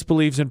Spice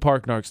believes in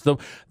park narcs.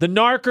 The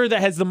narker that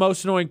has the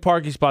most annoying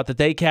parking spot that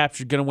they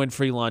captured going to win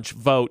free lunch.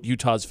 Vote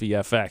Utah's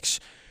VFX.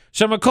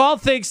 So McCall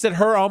thinks that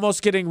her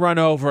almost getting run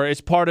over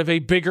is part of a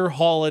bigger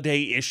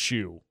holiday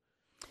issue.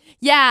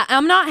 Yeah,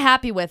 I'm not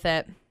happy with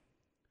it.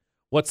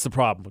 What's the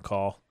problem,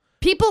 McCall?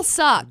 People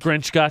suck.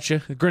 Grinch got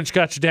you? The Grinch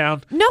got you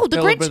down? No, the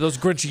Grinch. Those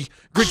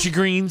Grinchy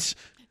greens.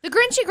 The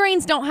Grinchy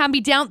greens don't have me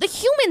down. The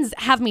humans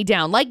have me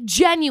down, like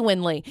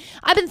genuinely.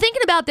 I've been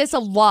thinking about this a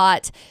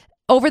lot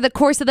over the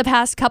course of the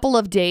past couple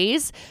of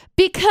days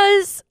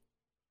because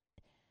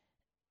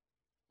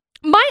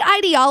my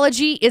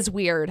ideology is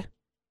weird.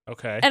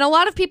 Okay. And a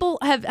lot of people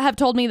have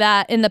told me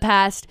that in the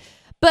past,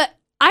 but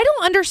I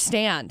don't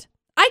understand.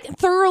 I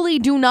thoroughly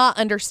do not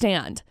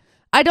understand.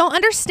 I don't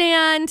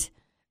understand.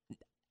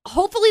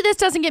 Hopefully this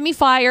doesn't get me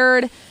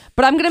fired,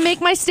 but I'm going to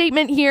make my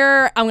statement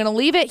here. I'm going to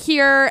leave it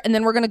here, and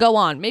then we're going to go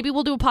on. Maybe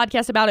we'll do a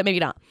podcast about it, maybe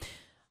not.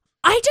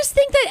 I just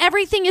think that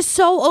everything is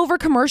so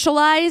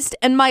over-commercialized,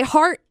 and my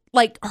heart,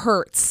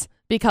 hurts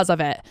because of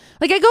it.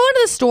 I go into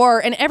the store,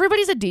 and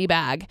everybody's a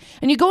D-bag.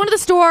 And you go into the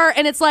store,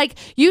 and it's like,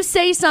 you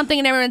say something,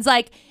 and everyone's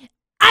like,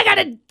 I got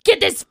to get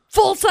this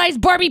full-size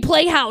Barbie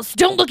playhouse.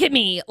 Don't look at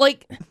me.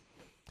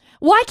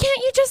 Why can't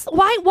you just,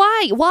 why?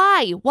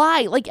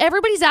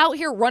 Everybody's out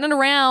here running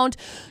around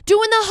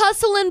doing the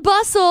hustle and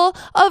bustle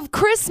of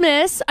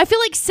Christmas. I feel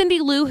like Cindy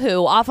Lou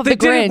Who off of The Grinch.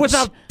 They did it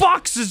without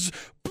boxes,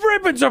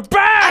 ribbons, or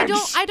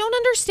bags. I don't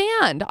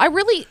understand. I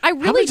really How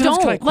many times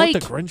don't. Can I quote The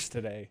Grinch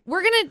today?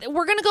 We're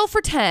gonna go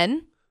for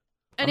 10.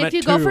 And I'm if you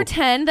at go 2. for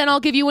 10, then I'll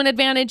give you an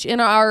advantage in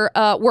our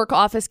work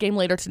office game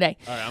later today.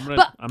 All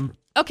right, I'm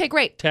okay,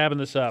 great. tabbing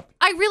this up.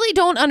 I really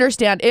don't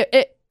understand.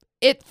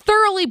 It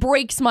thoroughly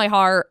breaks my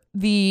heart,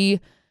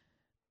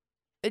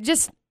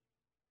 just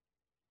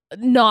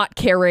not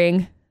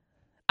caring.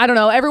 I don't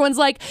know. Everyone's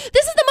like,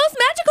 this is the most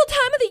magical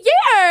time of the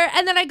year.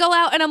 And then I go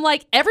out and I'm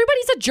like,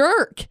 everybody's a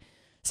jerk.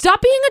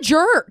 Stop being a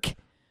jerk.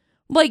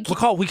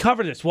 McCall, we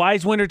covered this. Why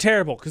is winter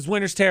terrible? Because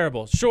winter's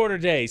terrible. Shorter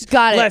days.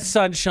 Got it. Less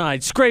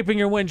sunshine. Scraping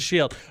your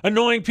windshield.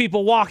 Annoying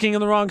people walking in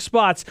the wrong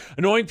spots.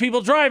 Annoying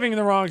people driving in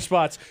the wrong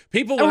spots.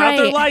 People without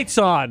their lights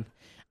on.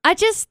 I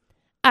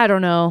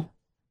don't know.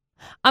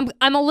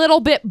 I'm a little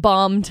bit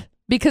bummed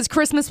because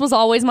Christmas was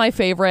always my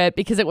favorite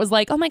because it was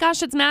like, oh my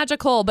gosh, it's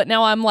magical. But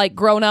now I'm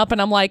grown up and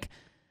I'm like,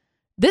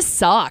 this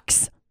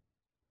sucks.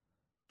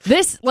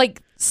 This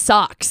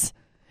sucks.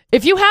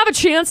 If you have a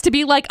chance to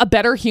be a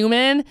better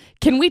human,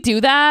 can we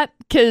do that?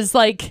 Because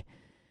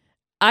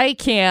I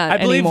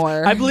can't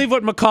anymore. I believe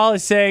what McCall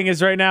is saying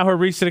is right now her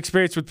recent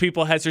experience with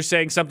people has her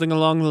saying something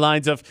along the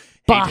lines of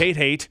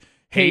hate.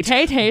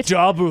 Hate.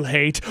 Double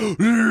hate.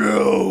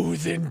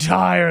 Loathe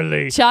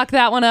entirely. Chalk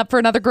that one up for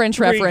another Grinch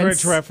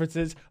reference. Grinch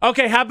references.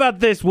 Okay, how about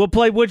this? We'll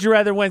play Would You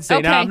Rather Wednesday.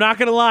 Okay. Now, I'm not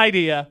going to lie to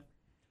you.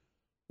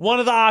 One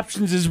of the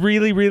options is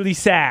really, really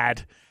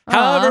sad.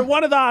 However,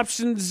 one of the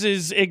options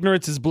is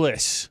ignorance is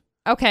bliss.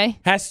 Okay.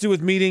 Has to do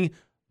with meeting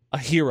a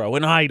hero,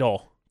 an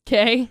idol.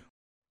 Okay.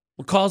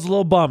 McCall's a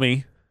little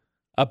bummy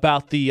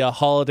about the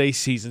holiday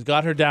season.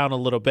 Got her down a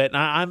little bit.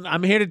 And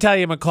I'm here to tell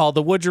you, McCall,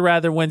 the Would You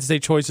Rather Wednesday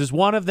choices,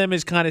 one of them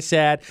is kind of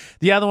sad.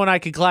 The other one I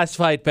could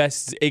classify at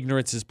best as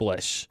ignorance is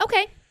bliss.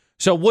 Okay.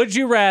 So would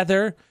you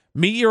rather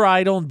meet your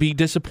idol and be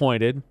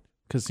disappointed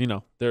because,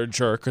 they're a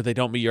jerk or they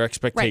don't meet your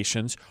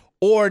expectations,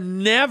 or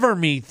never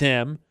meet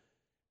them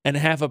and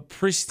have a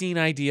pristine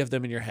idea of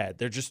them in your head?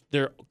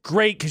 They're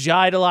great because you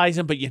idolize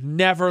them, but you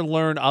never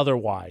learn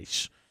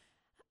otherwise.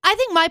 I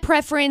think my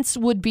preference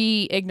would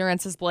be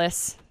ignorance is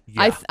bliss.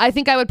 Yeah. I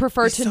think I would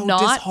prefer it's to so not.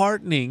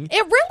 Disheartening.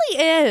 It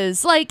really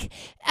is.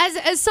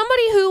 As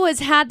somebody who has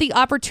had the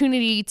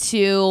opportunity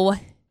to,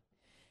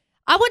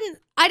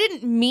 I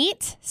didn't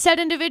meet said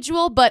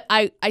individual, but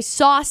I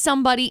saw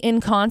somebody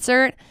in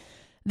concert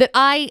that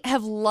I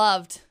have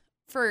loved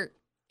for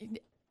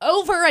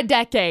over a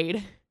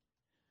decade.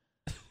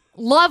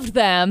 Loved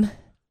them,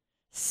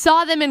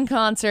 saw them in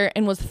concert,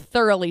 and was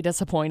thoroughly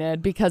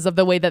disappointed because of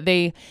the way that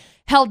they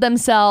held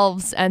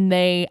themselves and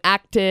they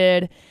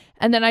acted.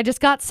 And then I just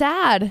got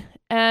sad.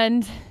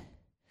 And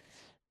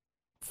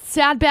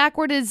sad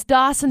backward is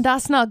das, and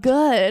das not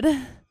good.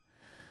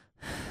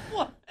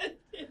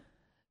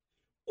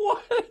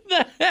 What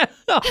the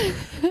hell?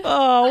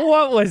 Oh,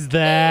 what was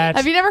that?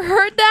 Have you never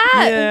heard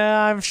that?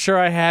 Yeah, I'm sure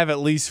I have at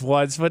least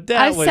once, but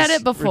that was said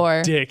it before.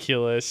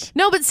 Ridiculous.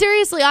 No, but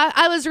seriously,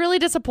 I was really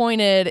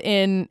disappointed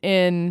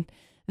in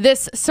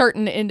this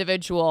certain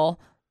individual.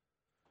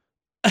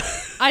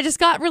 I just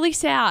got really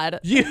sad.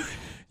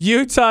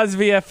 Utah's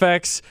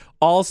VFX,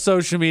 all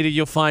social media,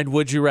 you'll find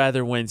Would You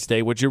Rather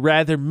Wednesday. Would you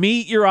rather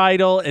meet your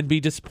idol and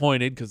be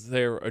disappointed because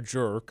they're a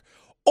jerk,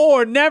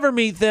 or never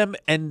meet them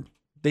and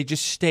they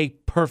just stay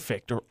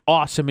perfect or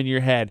awesome in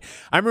your head?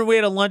 I remember we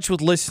had a lunch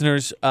with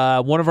listeners.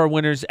 One of our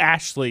winners,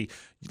 Ashley,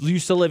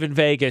 used to live in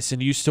Vegas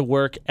and used to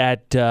work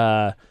at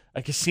a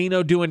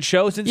casino doing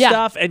shows and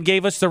stuff, and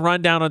gave us the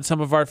rundown on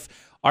some of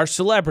our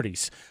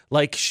celebrities.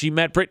 She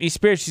met Britney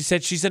Spears. She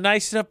said she's a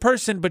nice enough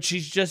person, but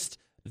she's just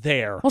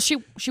there. Well,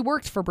 she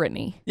worked for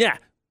Britney. Yeah.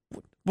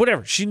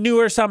 whatever. She knew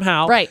her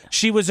somehow. Right.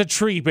 She was a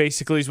tree,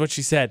 basically, is what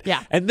she said.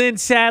 Yeah. And then,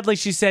 sadly,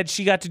 she said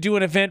she got to do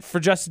an event for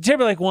Justin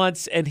Timberlake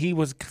once, and he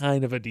was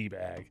kind of a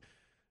D-bag.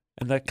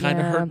 And that kind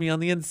of hurt me on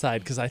the inside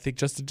because I think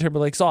Justin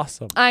Timberlake's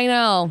awesome. I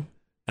know.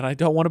 And I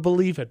don't want to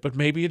believe it, but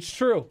maybe it's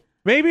true.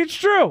 Maybe it's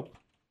true.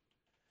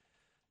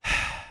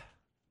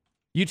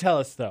 You tell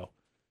us, though.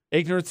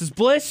 Ignorance is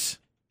bliss,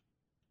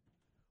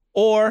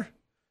 or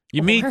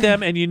you meet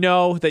them and you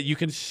know that you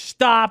can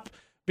stop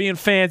being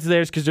fans of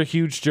theirs because they're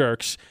huge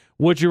jerks.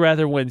 Would you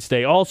rather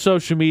Wednesday? All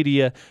social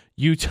media,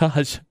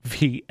 Utah's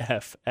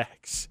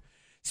VFX.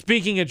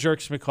 Speaking of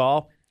jerks,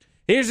 McCall,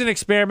 here's an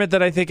experiment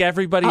that I think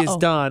everybody has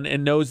done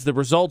and knows the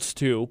results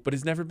to, but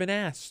has never been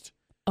asked.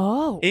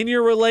 Oh. In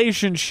your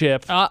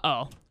relationship,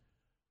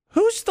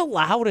 who's the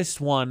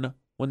loudest one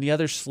when the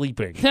other's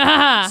sleeping?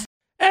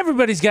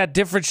 Everybody's got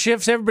different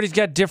shifts. Everybody's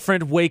got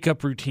different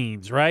wake-up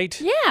routines, right?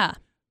 Yeah.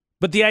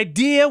 But the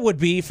idea would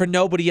be for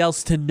nobody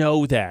else to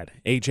know that.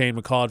 AJ and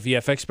McCall at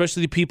VFX,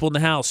 especially the people in the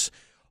house.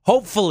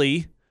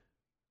 Hopefully,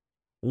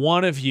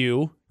 one of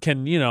you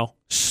can,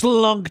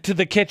 slunk to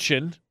the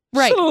kitchen.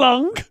 Right.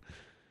 Slunk.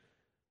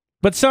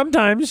 But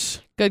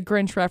sometimes... Good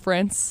Grinch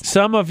reference.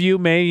 Some of you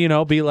may,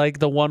 be like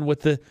the one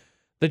with the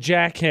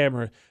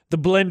jackhammer, the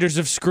blenders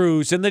of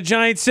screws, and the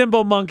giant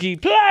cymbal monkey.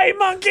 Play,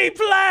 monkey,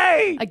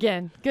 play!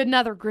 Again, good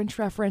another Grinch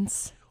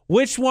reference.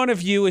 Which one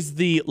of you is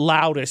the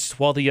loudest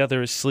while the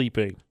other is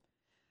sleeping?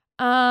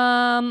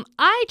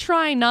 I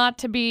try not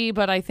to be,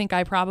 but I think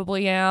I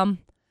probably am.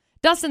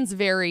 Dustin's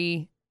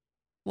very,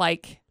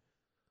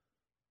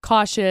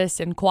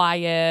 cautious and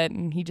quiet,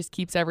 and he just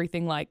keeps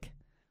everything,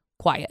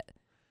 quiet.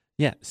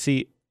 Yeah,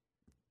 see...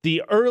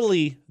 The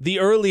early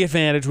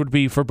advantage would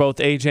be for both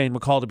AJ and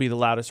McCall to be the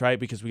loudest, right?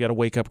 Because we got to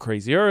wake up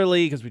crazy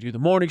early because we do the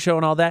morning show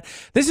and all that.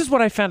 This is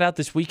what I found out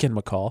this weekend,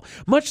 McCall.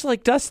 Much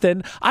like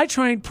Dustin, I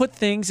try and put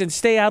things and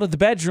stay out of the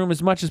bedroom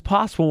as much as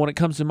possible when it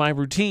comes to my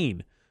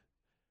routine.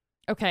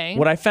 Okay.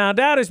 What I found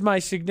out is my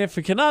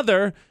significant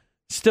other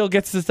still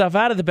gets the stuff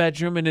out of the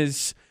bedroom and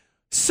is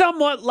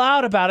somewhat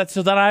loud about it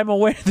so that I'm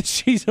aware that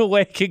she's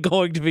awake and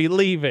going to be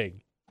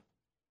leaving.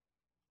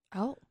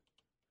 Oh.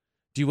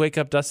 Do you wake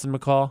up Dustin,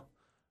 McCall?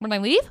 When I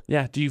leave?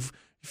 Yeah. Do you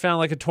found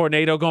like a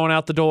tornado going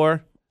out the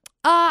door?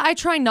 I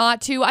try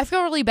not to. I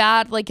feel really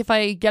bad if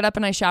I get up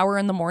and I shower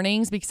in the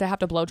mornings because I have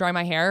to blow dry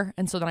my hair,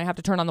 and so then I have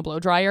to turn on the blow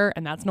dryer,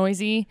 and that's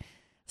noisy.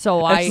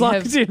 So as long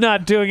as you're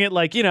not doing it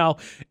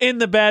in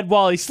the bed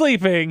while he's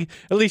sleeping,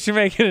 at least you're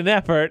making an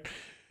effort.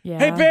 Yeah.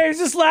 Hey, babe, is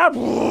this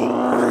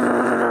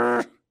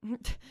loud?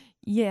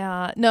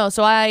 Yeah. No,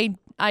 so I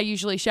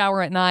usually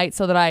shower at night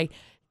so that I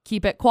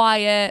keep it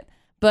quiet.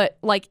 But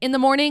in the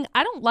morning,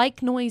 I don't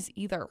like noise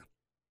either.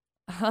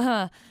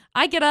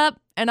 I get up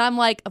and I'm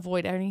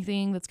avoid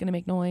anything that's going to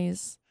make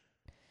noise.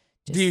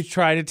 Do you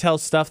try to tell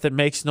stuff that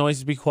makes noise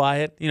to be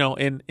quiet?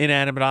 In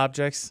inanimate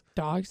objects?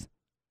 Dogs.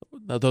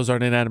 No, those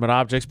aren't inanimate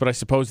objects, but I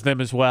suppose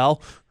them as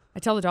well. I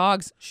tell the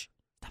dogs, shh,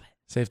 stop it.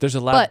 Say if there's a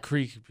loud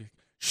creak,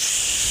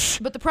 shh.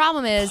 But the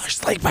problem is...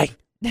 sleeping.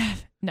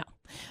 No.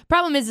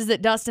 Problem is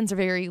that Dustin's a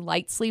very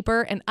light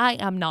sleeper and I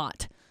am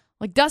not.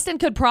 Dustin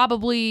could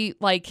probably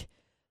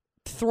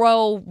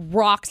throw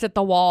rocks at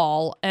the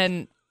wall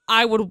and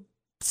I would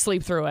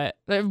sleep through it.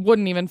 It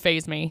wouldn't even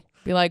faze me.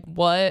 Be like,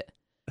 what?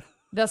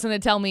 Dustin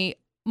would tell me,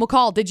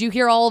 McCall, did you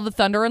hear all of the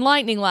thunder and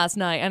lightning last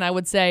night? And I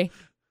would say,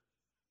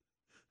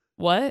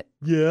 what?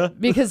 Yeah.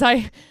 Because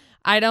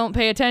I don't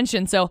pay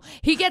attention. So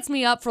he gets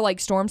me up for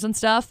storms and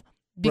stuff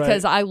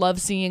because I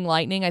love seeing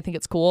lightning. I think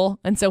it's cool.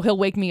 And so he'll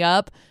wake me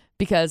up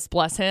because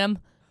bless him.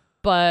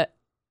 But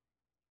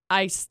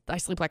I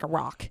sleep like a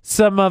rock.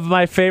 Some of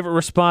my favorite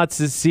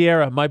responses,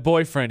 Sierra, my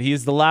boyfriend. He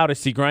is the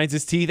loudest. He grinds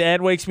his teeth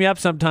and wakes me up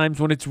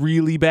sometimes when it's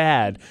really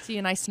bad. See,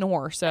 and I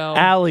snore, so...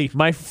 Allie,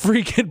 my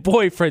freaking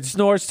boyfriend,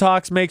 snores,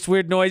 talks, makes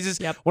weird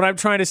noises. Yep. When I'm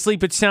trying to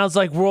sleep, it sounds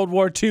like World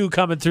War II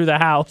coming through the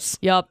house.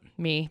 Yup,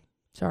 me.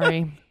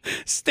 Sorry.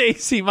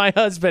 Stacy, my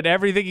husband,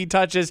 everything he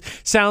touches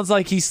sounds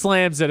like he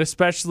slams it,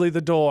 especially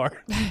the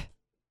door.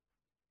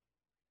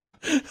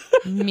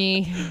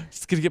 Me.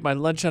 Just gonna get my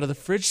lunch out of the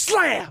fridge.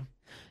 Slam!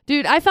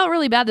 Dude, I felt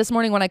really bad this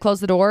morning when I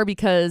closed the door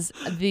because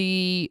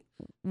the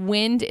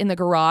wind in the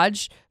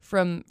garage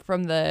from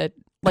the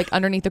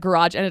underneath the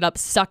garage ended up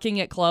sucking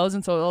it closed,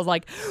 and so it was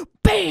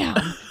bam!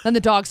 Then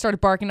the dog started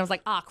barking. I was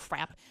like, ah,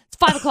 crap. It's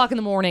 5 o'clock in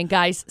the morning,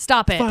 guys.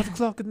 Stop it. 5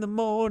 o'clock in the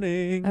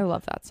morning. I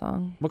love that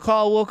song.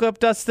 McCall woke up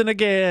Dustin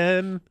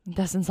again.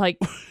 Dustin's like,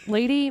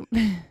 lady.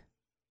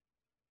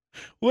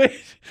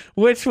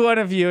 Which one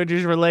of you in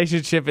your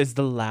relationship is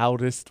the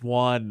loudest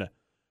one?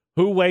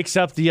 Who wakes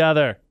up the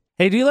other?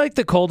 Hey, do you like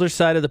the colder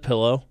side of the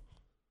pillow?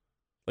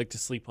 Like to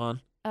sleep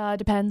on?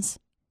 Depends.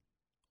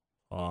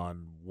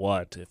 On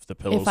what? If the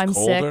pillow's if I'm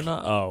cold sick. or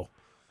not? Oh.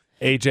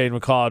 AJ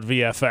and McCall at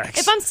VFX.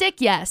 If I'm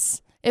sick,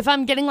 yes. If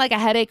I'm getting a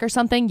headache or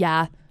something,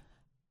 yeah.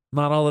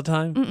 Not all the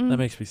time? Mm-mm. That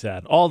makes me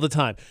sad. All the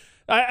time.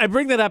 I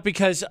bring that up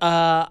because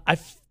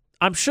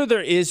I'm sure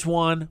there is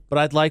one, but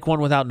I'd like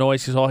one without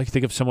noise because all I can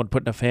think of is someone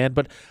putting a fan.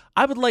 But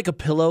I would like a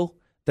pillow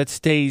that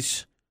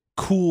stays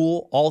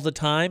cool all the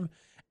time.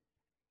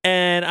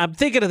 And I'm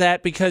thinking of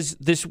that because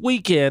this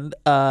weekend,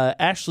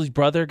 Ashley's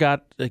brother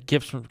got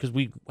gifts because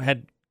we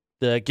had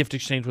the gift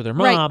exchange with her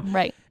mom.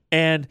 Right.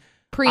 And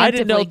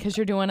preemptively because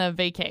you're doing a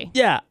vacay.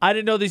 Yeah, I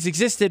didn't know these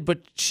existed,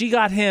 but she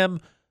got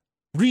him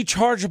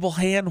rechargeable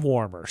hand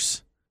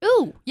warmers.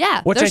 Ooh,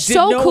 yeah. Which They're I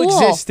didn't know cool.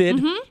 existed.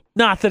 Mm-hmm.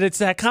 Not that it's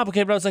that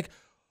complicated, but I was like,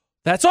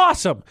 that's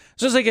awesome.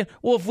 So I was like,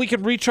 well, if we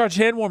can recharge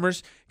hand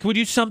warmers, can we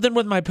do something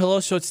with my pillow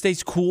so it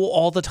stays cool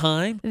all the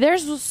time?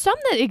 There's some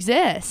that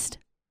exist.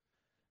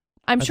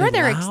 I'm Are sure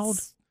they're they're loud?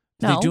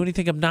 Do No. they do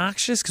anything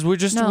obnoxious? Because we're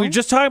just No.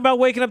 talking about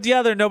waking up the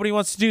other. Nobody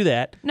wants to do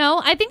that.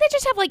 No, I think they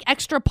just have like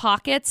extra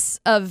pockets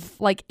of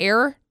like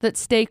air that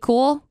stay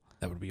cool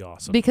That would be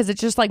awesome. because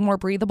it's just like more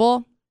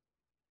breathable.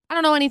 I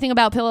don't know anything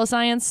about pillow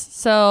science,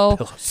 so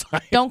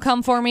don't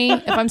come for me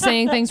if I'm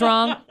saying things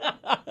wrong.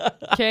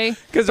 Okay?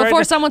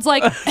 Before someone's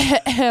like,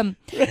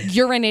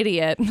 you're an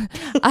idiot.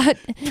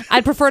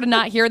 I'd prefer to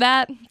not hear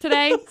that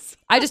today.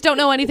 I just don't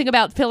know anything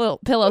about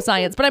pillow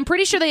science, but I'm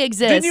pretty sure they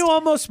exist. Didn't you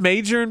almost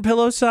major in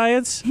pillow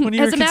science when you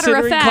were As a matter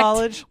of fact,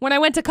 college? When I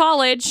went to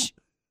college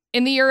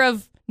in the year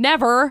of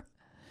never,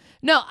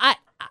 no,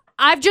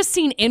 I've just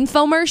seen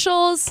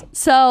infomercials,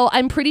 so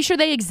I'm pretty sure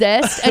they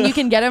exist, and you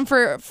can get them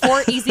for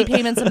 4 easy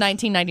payments of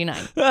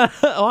 $19.99.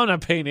 Oh, I'm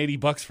not paying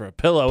 $80 for a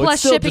pillow. Plus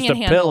it's still shipping just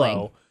and a handling.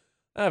 pillow.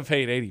 I'm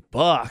paying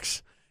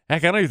 $80.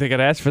 Heck, I don't even think I'd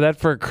ask for that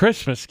for a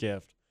Christmas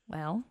gift.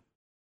 Well,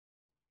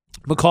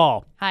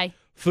 McCall. Hi.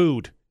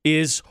 Food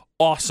is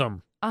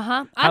awesome.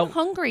 I'm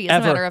hungry,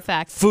 as a matter of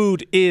fact.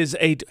 Food is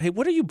hey,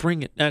 what are you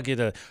bringing?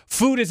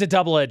 Food is a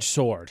double-edged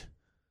sword.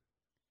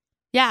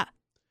 Yeah.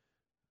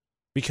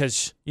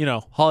 Because,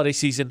 holiday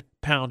season,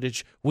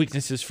 poundage,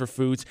 weaknesses for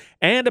foods,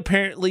 and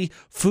apparently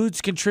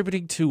food's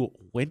contributing to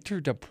winter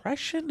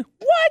depression?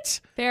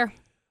 What? Fair.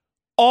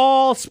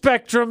 All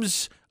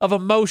spectrums of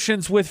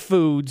emotions with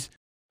foods.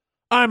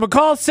 All right,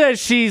 McCall says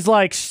she's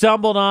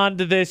stumbled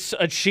onto this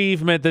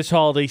achievement this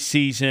holiday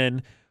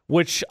season,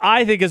 which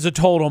I think is a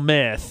total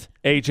myth.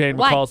 AJ and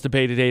McCall's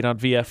debate at 8 on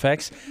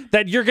VFX,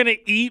 that you're going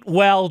to eat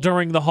well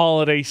during the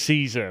holiday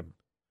season.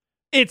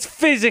 It's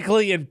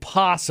physically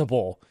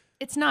impossible.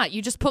 It's not.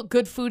 You just put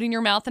good food in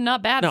your mouth and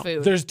not bad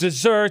food. There's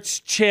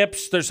desserts,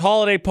 chips, there's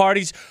holiday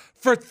parties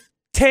for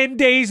 10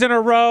 days in a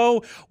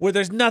row where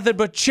there's nothing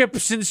but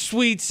chips and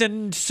sweets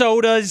and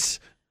sodas.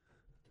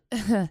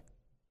 You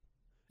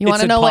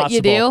want to know what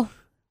you do?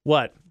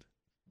 What?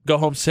 Go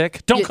home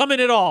sick? Don't come in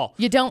at all.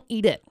 You don't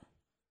eat it.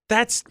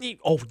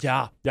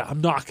 Yeah, I'm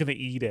not going to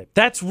eat it.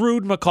 That's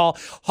rude, McCall.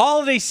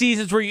 Holiday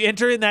seasons where you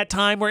enter in that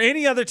time where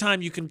any other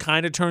time you can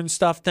kind of turn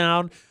stuff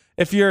down.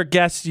 If you're a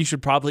guest, you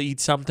should probably eat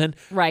something.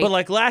 Right.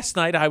 But last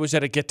night, I was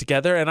at a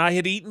get-together, and I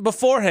had eaten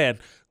beforehand.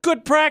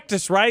 Good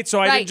practice, right? So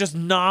I didn't just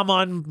nom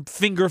on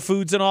finger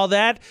foods and all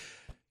that.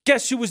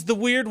 Guess who was the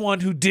weird one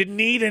who didn't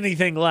eat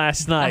anything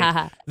last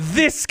night?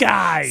 This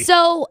guy.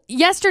 So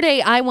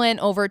yesterday, I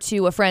went over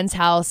to a friend's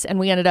house, and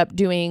we ended up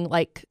doing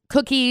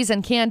cookies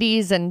and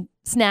candies and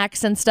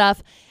snacks and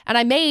stuff. And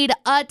I made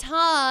a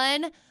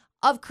ton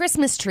of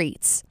Christmas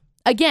treats.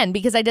 Again,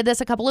 because I did this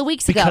a couple of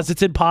weeks ago. Because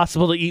it's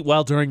impossible to eat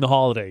well during the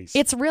holidays.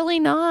 It's really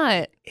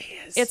not.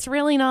 It's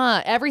really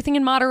not. Everything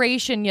in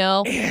moderation,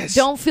 yo.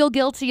 Don't feel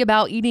guilty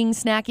about eating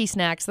snacky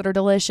snacks that are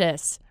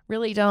delicious.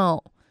 Really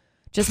don't.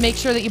 Just make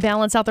sure that you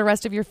balance out the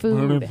rest of your food.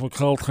 And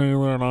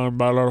I'm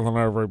better than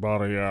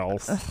everybody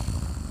else.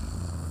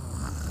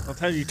 That's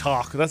how you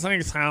talk. That's how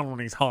you sound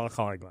when you talk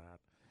like that.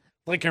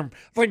 Like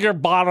your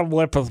bottom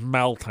lip is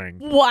melting.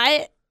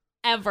 What?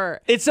 Ever.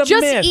 It's a Just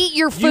myth. Eat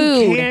your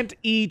food. You can't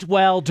eat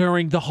well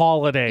during the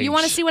holidays. You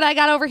want to see what I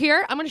got over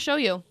here? I'm going to show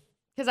you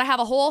because I have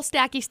a whole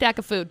stacky stack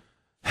of food.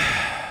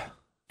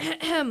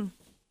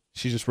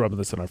 She's just rubbing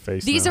this in our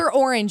face. These are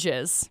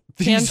oranges.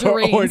 These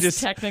Tangerines, are oranges.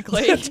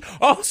 technically.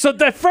 So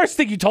the first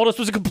thing you told us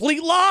was a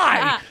complete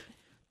lie.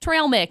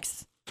 Trail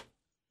mix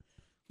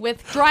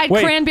with dried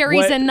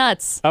cranberries and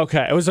nuts.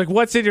 Okay. It was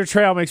what's in your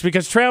trail mix?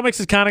 Because trail mix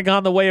has kind of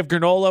gone the way of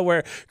granola,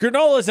 where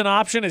granola is an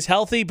option, is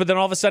healthy, but then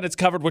all of a sudden it's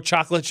covered with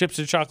chocolate chips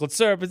and chocolate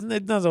syrup. It's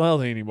not so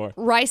healthy anymore.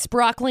 Rice,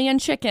 broccoli, and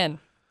chicken.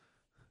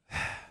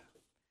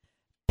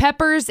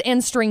 Peppers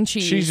and string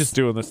cheese. She's just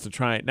doing this to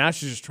try it. Now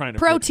she's just trying to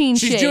protein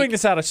shake. She's doing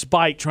this out of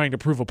spite, trying to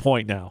prove a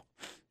point now.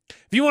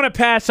 If you want to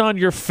pass on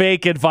your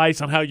fake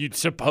advice on how you'd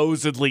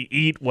supposedly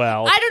eat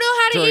well. I don't know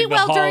how to eat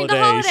well during the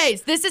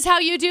holidays. This is how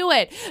you do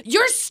it.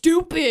 You're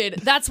stupid.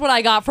 That's what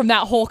I got from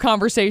that whole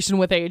conversation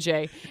with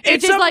AJ.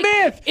 It's a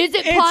myth. Is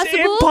it possible?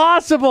 It's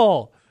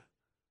impossible.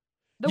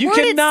 The you word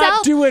cannot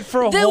itself, do it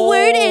for a the whole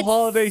word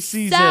holiday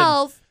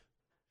season.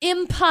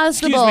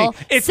 Impossible. Excuse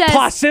me. It's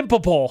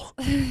possible.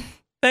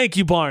 Thank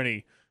you,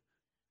 Barney.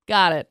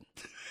 Got it.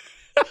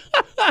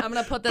 I'm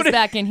going to put this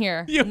back in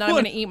here. And then I'm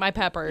going to eat my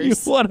peppers.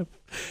 You want to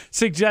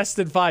suggest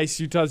advice,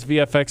 Utah's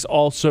VFX,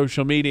 all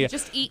social media.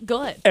 Just eat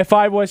good. If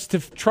I was to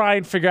try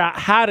and figure out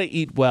how to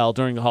eat well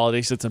during the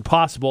holidays, it's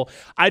impossible.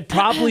 I'd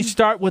probably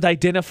start with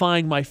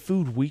identifying my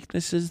food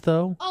weaknesses,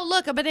 though. Oh,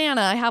 look, a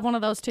banana. I have one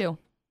of those, too.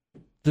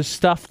 The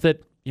stuff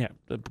that,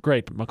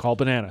 great, McCall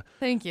banana.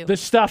 Thank you. The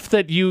stuff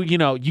that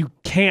you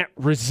can't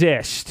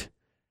resist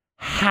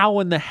how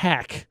in the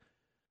heck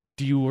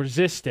do you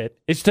resist it?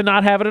 It's to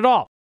not have it at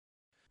all.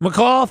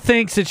 McCall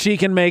thinks that she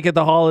can make it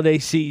the holiday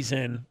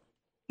season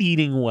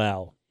eating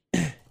well.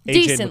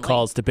 AJ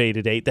McCall's debate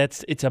at 8.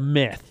 It's a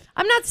myth.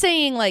 I'm not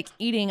saying like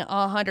eating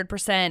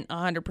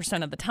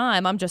 100% of the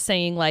time. I'm just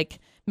saying like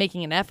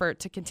making an effort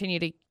to continue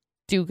to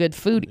do good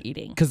food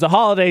eating. Because the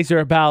holidays are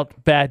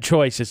about bad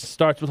choices. It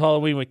starts with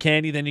Halloween with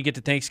candy, then you get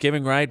to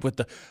Thanksgiving, right? With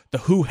the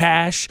who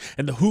hash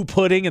and the who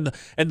pudding and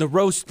the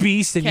roast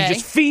beast, and you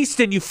just feast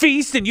and you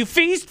feast and you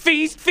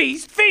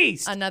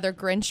feast. Another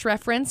Grinch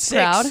reference. 6.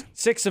 Proud.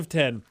 6 of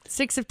 10.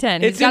 6 of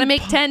 10. He's got to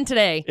make 10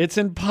 today. It's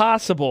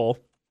impossible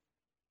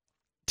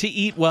to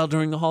eat well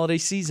during the holiday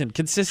season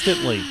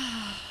consistently.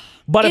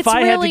 But if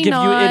I had to give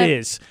you, it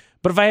is.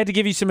 But if I had to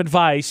give you some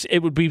advice, it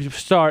would be to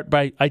start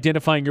by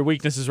identifying your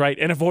weaknesses, right,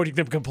 and avoiding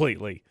them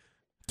completely.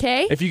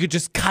 Okay. If you could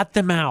just cut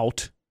them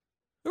out,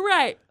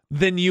 right,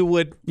 then you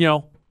would,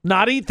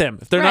 not eat them.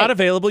 If they're not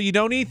available, you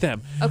don't eat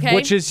them. Okay.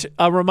 Which is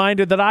a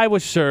reminder that I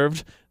was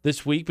served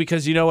this week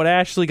because you know what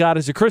Ashley got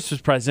as a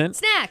Christmas present?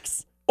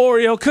 Snacks.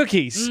 Oreo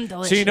cookies.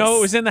 Delicious. So you know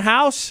what was in the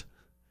house?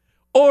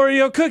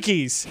 Oreo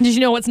cookies. Did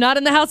you know what's not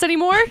in the house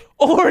anymore?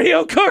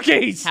 Oreo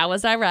cookies. How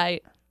was I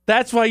right?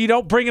 That's why you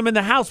don't bring them in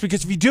the house,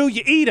 because if you do,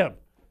 you eat them.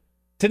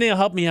 Tennille,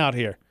 help me out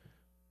here.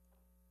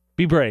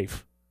 Be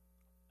brave.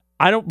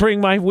 I don't bring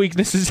my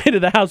weaknesses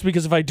into the house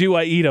because if I do,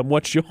 I eat them.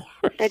 What's yours?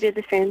 I do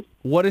the same.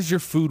 What is your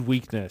food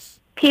weakness?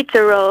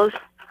 Pizza rolls.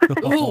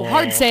 Ooh,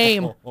 hard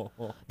same.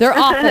 They're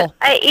awful.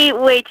 I eat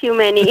way too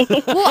many.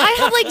 Well, I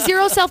have like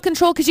zero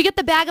self-control because you get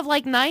the bag of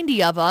like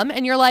 90 of them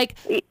and you're like,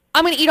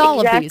 I'm going to eat all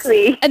of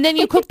these. And then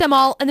you cook them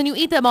all and then you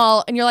eat them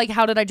all and you're like,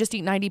 how did I just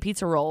eat 90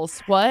 pizza rolls?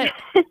 What?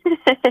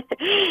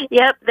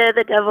 Yep, they're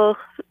the devil.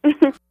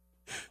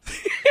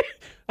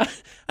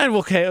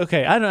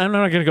 Okay. I'm not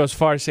going to go as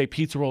far as say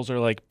pizza rolls are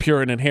like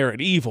pure and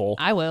inherent evil.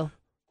 I will.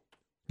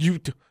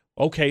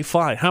 Okay,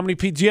 fine. How many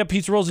do you have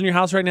pizza rolls in your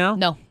house right now?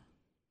 No.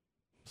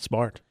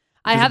 Smart.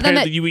 I have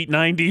them you eat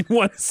 90 in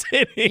one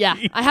sitting. Yeah,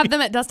 I have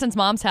them at Dustin's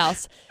mom's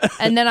house,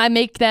 and then I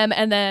make them,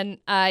 and then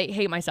I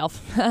hate myself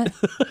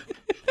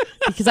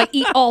because I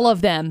eat all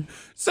of them.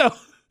 So,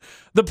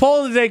 the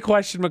poll of the day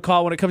question,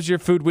 McCall, when it comes to your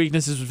food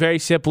weaknesses, was very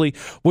simply: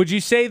 would you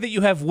say that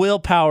you have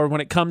willpower when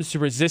it comes to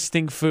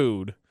resisting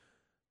food?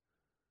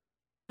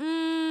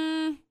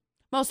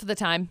 Most of the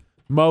time.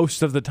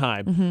 Most of the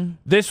time. Mm-hmm.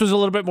 This was a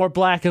little bit more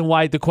black and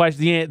white. The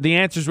question, the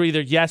answers were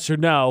either yes or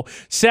no.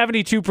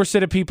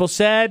 72% of people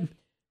said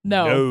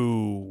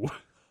no.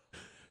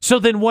 So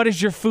then, what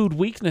is your food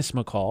weakness,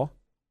 McCall?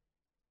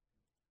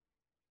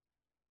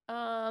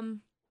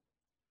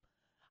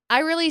 I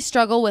really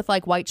struggle with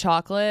like white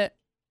chocolate.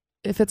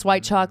 If it's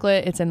white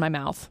chocolate, it's in my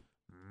mouth.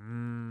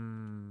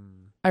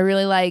 I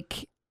really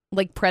like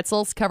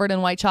pretzels covered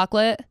in white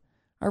chocolate.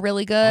 Are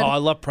really good. Oh, I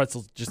love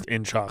pretzels just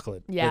in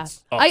chocolate. Yeah.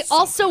 I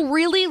also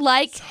really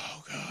like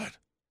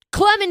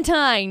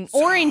clementine,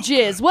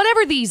 oranges,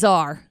 whatever these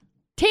are.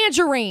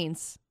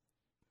 Tangerines.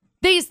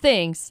 These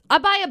things. I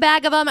buy a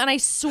bag of them and I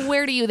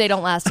swear to you they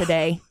don't last a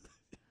day.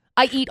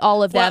 I eat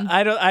all of them.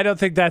 Well, I don't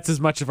think that's as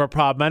much of a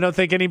problem. I don't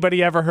think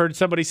anybody ever heard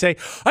somebody say,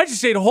 I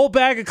just ate a whole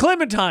bag of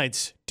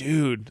clementines.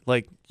 Dude,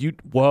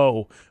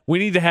 whoa. We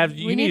need to have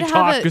you need to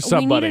talk to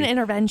somebody. We need an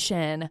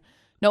intervention.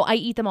 No, I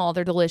eat them all.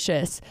 They're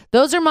delicious.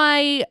 Those are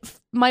my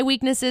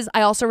weaknesses.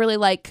 I also really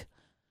like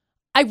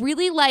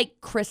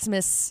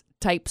Christmas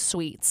type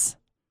sweets.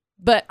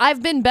 But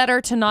I've been better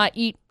to not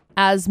eat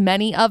as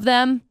many of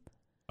them.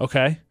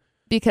 Okay.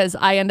 Because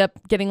I end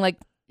up getting like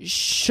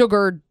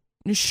sugar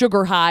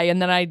high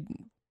and then I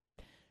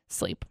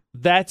sleep.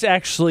 That's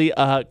actually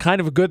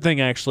kind of a good thing,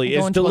 actually.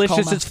 As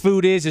delicious as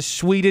food is, as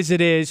sweet as it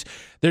is,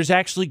 there's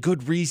actually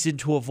good reason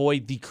to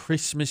avoid the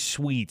Christmas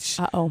sweets.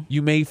 Uh-oh.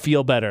 You may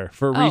feel better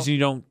for a reason you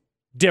don't.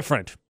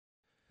 Different.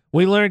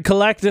 We learned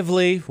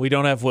collectively we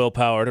don't have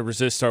willpower to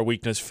resist our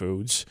weakness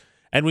foods.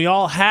 And we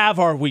all have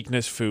our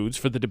weakness foods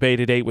for the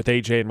debate at 8 with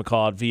AJ and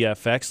McCall at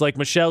VFX. Like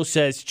Michelle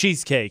says,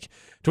 cheesecake.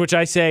 To which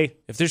I say,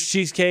 if there's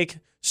cheesecake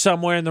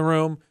somewhere in the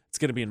room, it's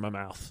going to be in my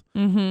mouth.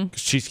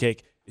 Because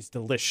cheesecake is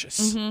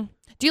delicious. Mm-hmm.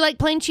 Do you like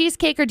plain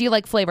cheesecake or do you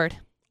like flavored?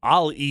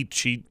 I'll eat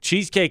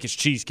cheesecake is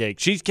cheesecake.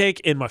 Cheesecake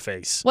in my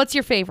face. What's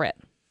your favorite?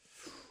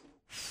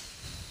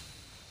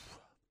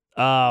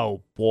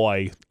 Oh,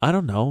 boy. I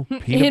don't know.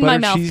 Peanut in butter my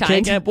mouth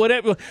cheesecake. kind.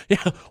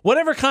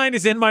 Whatever kind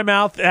is in my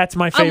mouth, that's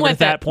my favorite at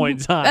that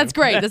point in time. That's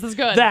great. This is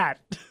good.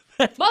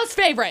 Most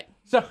favorite.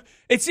 So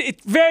it's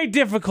very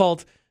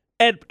difficult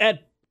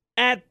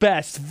at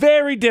best,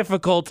 very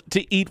difficult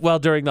to eat well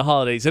during the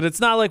holidays. And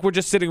it's not like we're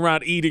just sitting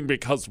around eating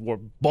because we're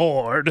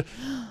bored.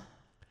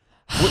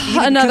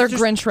 Another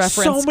Grinch reference.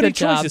 So many Good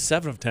job. choices.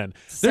 7 of 10.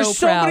 So There's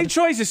so proud. many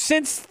choices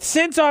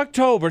since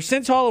October,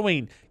 since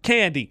Halloween.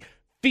 Candy,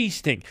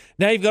 feasting.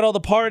 Now you've got all the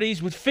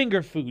parties with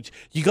finger foods.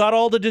 You got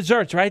all the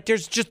desserts, right?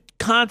 There's just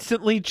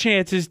constantly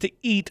chances to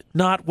eat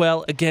not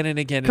well again and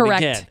again and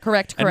again.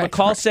 Correct. And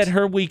McCall said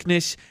her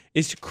weakness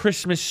is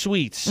Christmas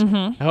sweets.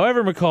 Mm-hmm.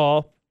 However,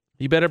 McCall,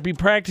 You better be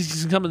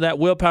practicing some of that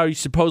willpower you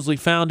supposedly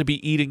found to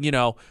be eating,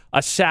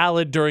 a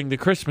salad during the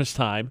Christmas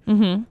time.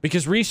 Mm-hmm.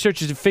 Because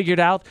researchers have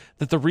figured out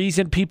that the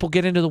reason people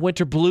get into the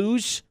winter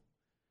blues,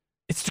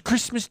 it's the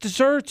Christmas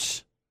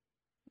desserts.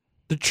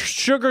 The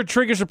sugar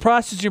triggers a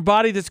process in your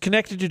body that's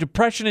connected to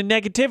depression and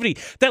negativity.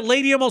 That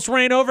lady almost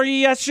ran over you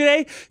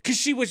yesterday because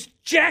she was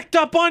jacked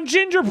up on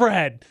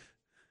gingerbread.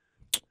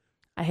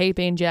 I hate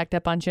being jacked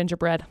up on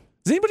gingerbread.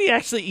 Does anybody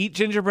actually eat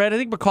gingerbread? I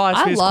think McCall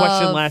asked me this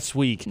question last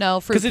week. No,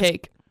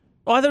 fruitcake.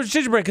 Oh, I thought it was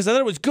gingerbread because I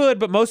thought it was good,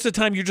 but most of the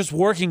time you're just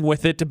working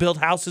with it to build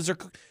houses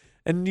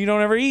and you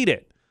don't ever eat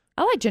it.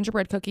 I like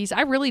gingerbread cookies.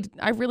 I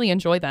really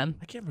enjoy them.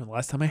 I can't remember the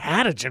last time I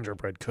had a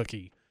gingerbread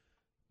cookie.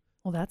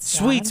 Well, that's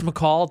sweets, sad.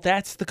 McCall.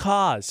 That's the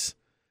cause.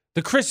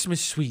 The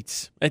Christmas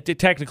sweets.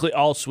 Technically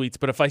all sweets,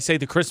 but if I say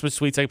the Christmas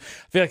sweets, I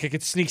feel like I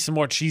could sneak some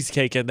more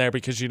cheesecake in there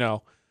because,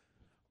 no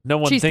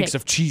one thinks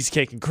of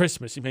cheesecake and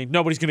Christmas. I mean,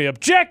 nobody's going to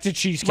object to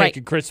cheesecake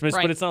and Christmas,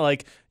 but it's not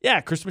like,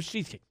 Christmas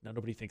cheesecake. No,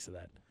 nobody thinks of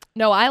that.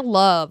 No, I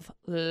love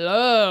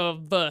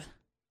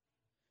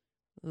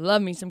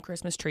me some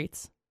Christmas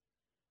treats.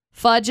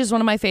 Fudge is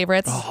one of my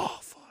favorites. Oh,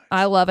 fudge.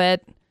 I love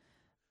it.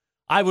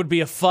 I would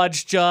be a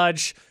fudge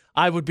judge.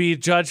 I would be a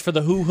judge for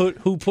the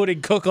who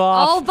pudding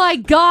cook-off. Oh, my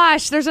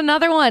gosh. There's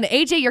another one.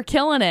 AJ, you're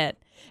killing it.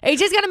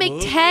 AJ's got to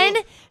make 10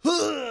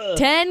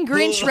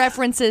 Grinch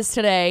references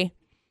today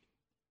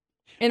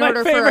in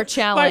order for our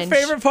challenge. My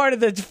favorite part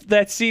of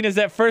that scene is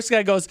that first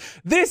guy goes,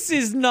 "This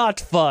is not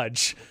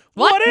fudge."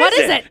 What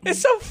is it?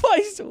 It's so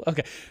funny.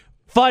 Okay.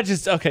 Fudge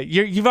is, okay.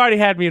 You've already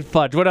had me at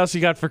fudge. What else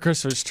you got for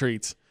Christmas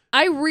treats?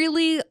 I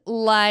really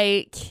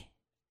like...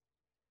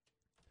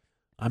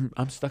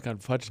 I'm stuck on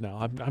fudge now.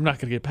 I'm not going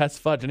to get past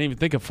fudge. I didn't even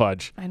think of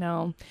fudge. I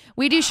know.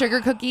 We do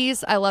sugar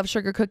cookies. I love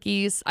sugar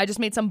cookies. I just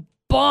made some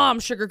bomb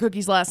sugar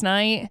cookies last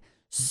night.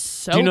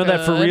 So do you know good.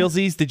 that for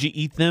realsies? Did you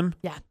eat them?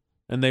 Yeah.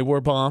 And they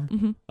were bomb?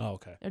 Mm-hmm. Oh,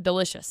 okay. They're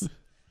delicious.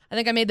 I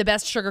think I made the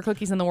best sugar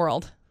cookies in the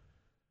world.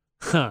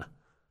 Huh.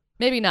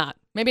 Maybe not.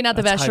 Maybe not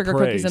the best sugar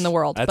cookies in the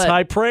world. That's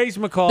high praise,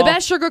 McCall. The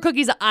best sugar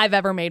cookies I've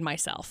ever made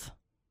myself.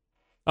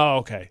 Oh,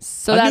 okay.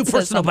 So that's new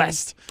personal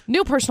best.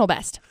 New personal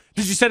best.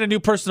 Did you set a new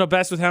personal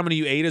best with how many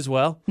you ate as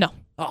well? No.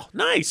 Oh,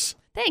 nice.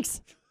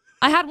 Thanks.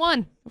 I had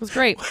one. It was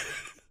great.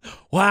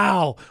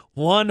 Wow.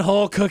 One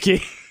whole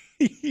cookie.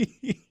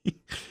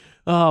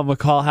 Oh,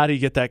 McCall, how do you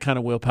get that kind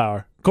of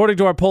willpower? According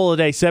to our poll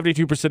today,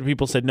 72% of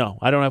people said, no,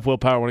 I don't have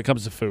willpower when it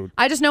comes to food.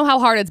 I just know how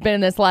hard it's been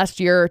in this last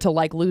year to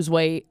lose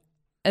weight.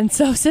 And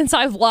so since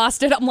I've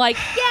lost it, I'm like,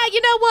 yeah,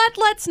 you know what?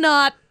 Let's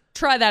not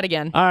try that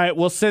again. All right.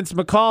 Well, since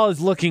McCall is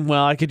looking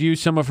well, I could use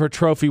some of her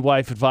trophy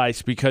wife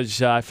advice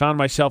because I found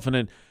myself in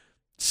a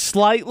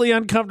slightly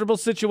uncomfortable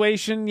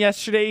situation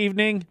yesterday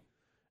evening,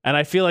 and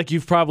I feel like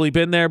you've probably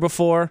been there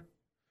before.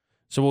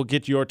 So we'll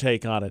get your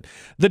take on it.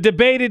 The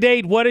debate at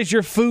 8, what is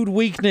your food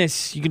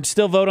weakness? You can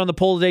still vote on the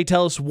poll today.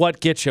 Tell us what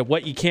gets you,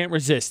 what you can't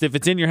resist. If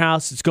it's in your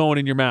house, it's going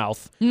in your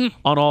mouth.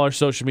 On all our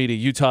social media,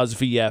 Utah's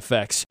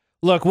VFX.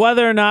 Look,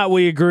 whether or not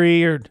we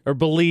agree or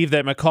believe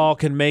that McCall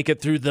can make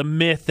it through the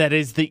myth that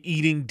is the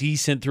eating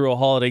decent through a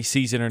holiday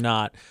season or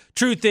not,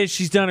 truth is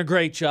she's done a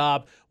great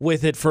job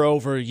with it for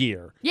over a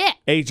year. Yeah.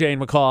 AJ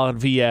and McCall on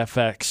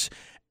VFX.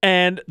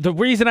 And the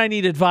reason I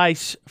need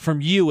advice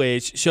from you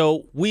is,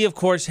 so we, of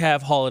course,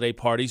 have holiday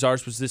parties.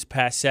 Ours was this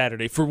past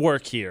Saturday for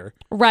work here.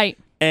 Right.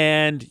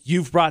 And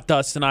you've brought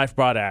Dustin, I've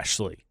brought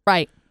Ashley.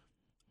 Right.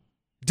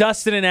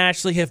 Dustin and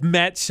Ashley have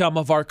met some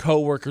of our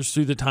coworkers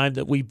through the time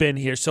that we've been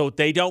here, so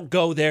they don't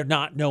go there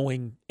not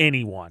knowing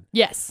anyone.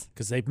 Yes.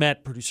 Because they've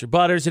met Producer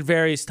Butters at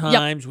various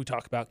times. Yep. We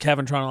talk about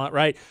Kevintron a lot,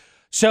 right?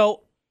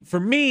 So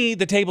for me,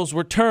 the tables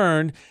were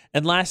turned,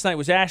 and last night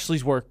was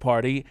Ashley's work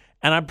party,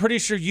 and I'm pretty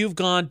sure you've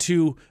gone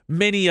to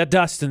many a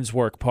Dustin's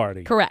work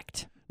party.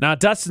 Correct. Now,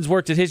 Dustin's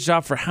worked at his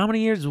job for how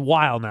many years? A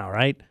while now,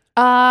 right?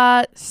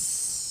 7.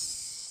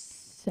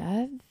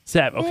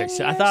 Okay,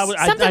 so I thought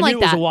I like knew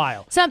it was a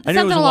while. Something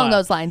along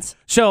those lines.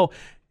 So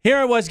here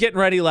I was getting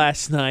ready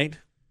last night.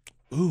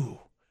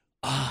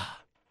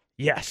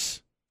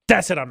 Yes.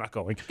 That's it. I'm not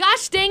going.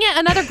 Gosh dang it.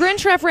 Another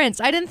Grinch reference.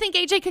 I didn't think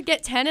AJ could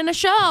get 10 in a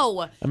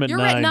show. You're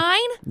 9. at 9?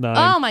 9.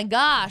 Oh, my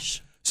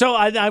gosh. So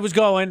I was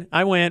going.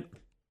 I went.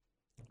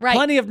 Right.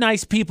 Plenty of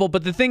nice people,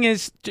 but the thing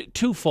is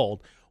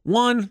twofold.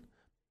 One,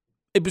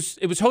 it was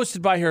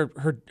hosted by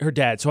her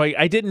dad, so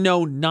I didn't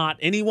know not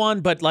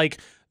anyone, but like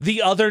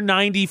the other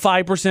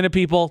 95% of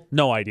people,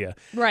 no idea.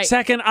 Right.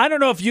 Second, I don't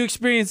know if you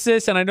experienced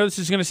this, and I know this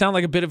is going to sound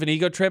like a bit of an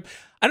ego trip.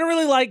 I don't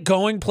really like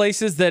going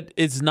places that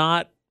is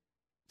not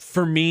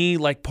for me,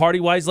 like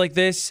party-wise like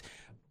this,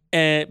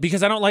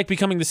 because I don't like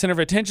becoming the center of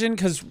attention,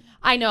 because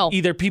I know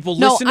either people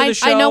listen to the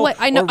show I know,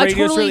 or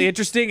radio's really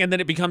interesting, and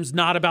then it becomes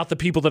not about the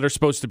people that are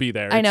supposed to be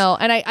there. I know,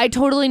 and I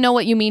totally know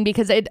what you mean,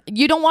 because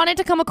you don't want it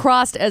to come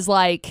across as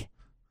like,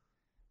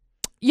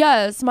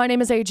 yes, my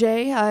name is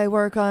AJ. I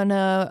work on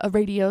a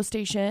radio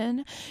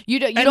station. You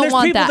don't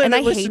want that, and I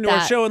hate that. Listen to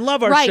our show and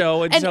love our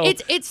show, and so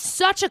it's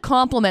such a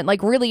compliment.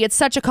 Like really, it's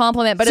such a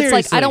compliment. But seriously,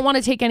 it's like I don't want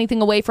to take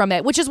anything away from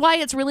it, which is why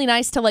it's really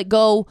nice to like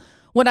go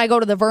when I go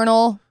to the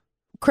Vernal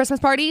Christmas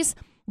parties.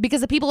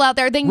 Because the people out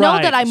there, they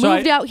know that I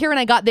moved out here and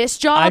I got this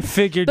job. I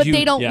figured but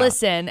they don't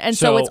listen. And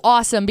so it's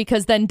awesome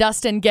because then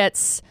Dustin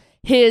gets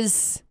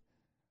his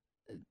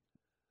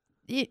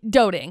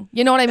doting.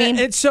 You know what I mean?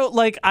 And so,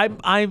 like,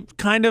 I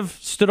kind of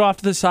stood off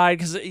to the side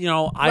because, I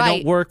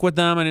don't work with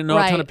them. I didn't know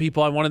a ton of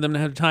people. I wanted them to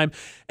have time.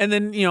 And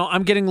then,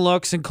 I'm getting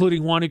looks,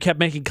 including one who kept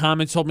making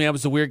comments, told me I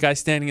was the weird guy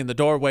standing in the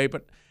doorway.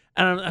 But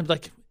I'm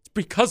like, it's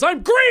because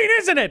I'm green,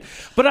 isn't it?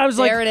 But I was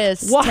like, there it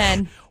is, why,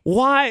 10.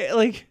 Why?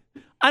 Like,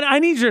 I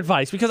need your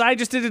advice because I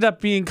just ended up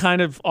being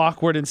kind of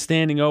awkward and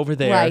standing over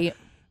there. Right.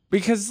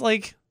 Because,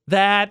 like,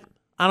 that,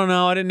 I don't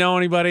know. I didn't know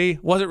anybody.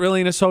 Wasn't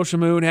really in a social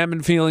mood. Hadn't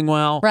been feeling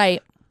well.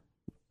 Right.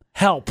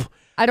 Help.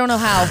 I don't know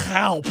how.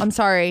 Help. I'm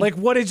sorry. Like,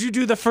 what did you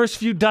do the first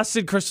few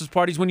Dustin Christmas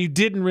parties when you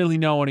didn't really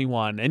know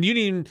anyone? And you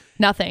didn't...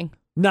 Nothing.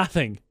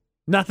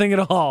 Nothing at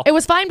all. It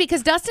was fine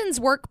because Dustin's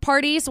work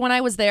parties when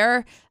I was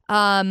there,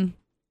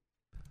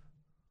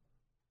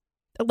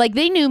 like,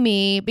 they knew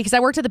me because I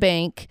worked at the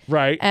bank.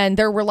 Right. And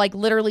there were, like,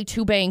 literally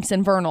 2 banks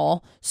in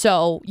Vernal.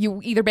 So you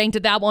either banked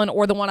at that one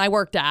or the one I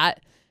worked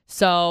at.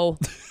 So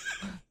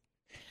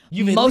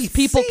most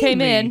people came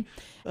in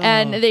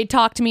and they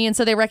talked to me. And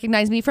so they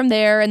recognized me from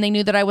there. And they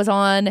knew that I was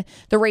on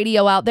the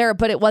radio out there.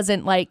 But it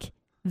wasn't like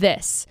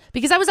this.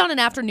 Because I was on an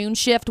afternoon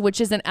shift,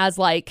 which isn't as,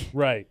 like,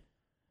 right,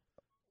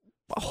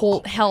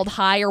 held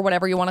high or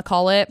whatever you want to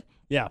call it.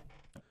 Yeah.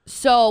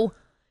 So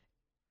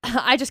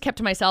I just kept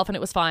to myself and it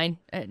was fine.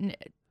 And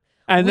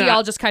we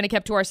all just kind of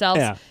kept to ourselves.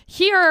 Yeah.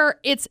 Here,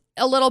 it's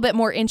a little bit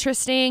more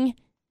interesting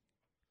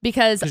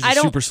because I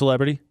don't... super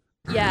celebrity?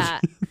 Yeah,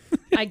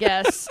 I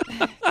guess.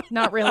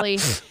 Not really.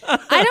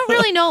 I don't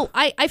really know.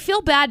 I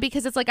feel bad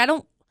because it's like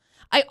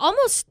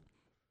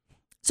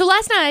So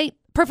last night,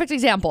 perfect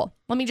example.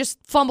 Let me just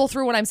fumble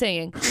through what I'm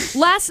saying.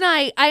 Last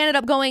night, I ended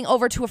up going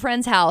over to a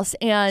friend's house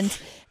and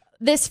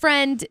this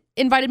friend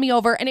invited me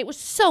over and it was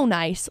so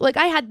nice. Like,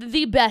 I had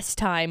the best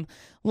time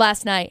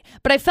last night.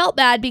 But I felt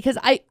bad because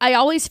I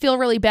always feel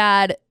really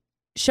bad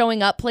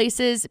showing up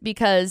places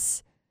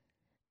because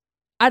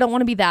I don't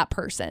want to be that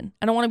person.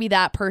 I don't want to be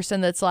that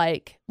person that's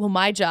like, well,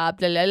 my job,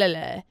 blah, blah, blah,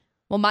 blah.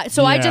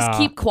 Well, I just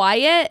keep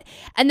quiet.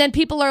 And then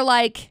people are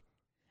like,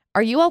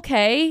 are you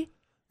okay?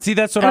 See,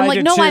 that's what I'm I like,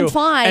 did no, too. I'm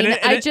fine.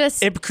 And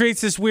it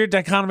creates this weird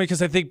dichotomy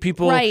because I think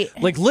people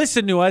like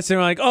listen to us and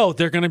they're like, oh,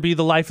 they're going to be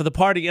the life of the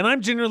party. And I'm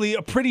generally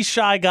a pretty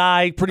shy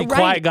guy, pretty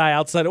quiet guy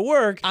outside of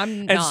work.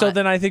 I'm not. So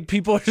then I think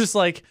people are just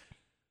like,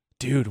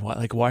 dude,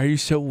 why are you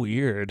so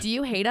weird? Do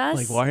you hate us?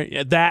 Like,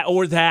 why that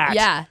or that?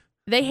 Yeah.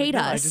 They hate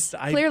us.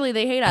 Clearly,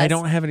 they hate us. I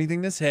don't have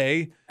anything to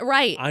say.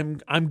 Right.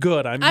 I'm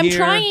good. I'm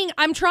here.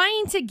 I'm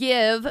trying to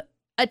give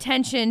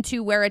attention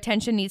to where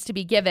attention needs to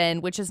be given,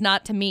 which is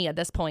not to me at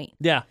this point.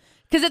 Yeah.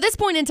 Because at this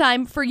point in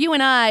time, for you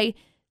and I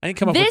didn't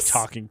come up with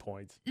talking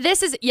points.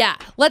 This is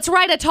let's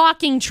write a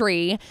talking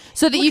tree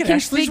so that you can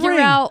figure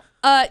out.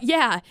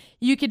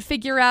 You could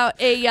figure out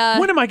a.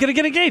 When am I going to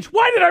get engaged?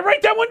 Why did I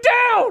write that one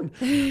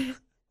down?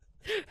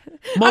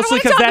 Mostly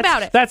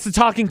because that's the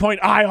talking point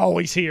I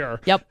always hear.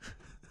 Yep.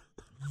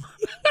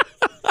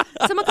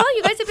 So McCall,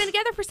 you guys have been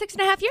together for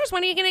 6.5 years.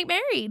 When are you going to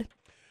get married?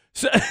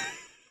 So,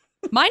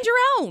 mind your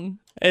own.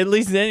 At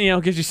least then,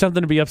 it gives you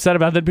something to be upset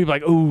about. Then people are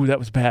like, ooh, that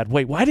was bad.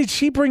 Wait, why did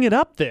she bring it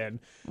up then?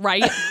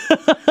 Right.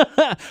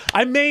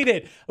 I made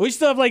it. We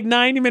still have like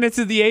 90 minutes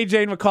of the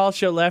AJ and McCall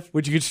show left,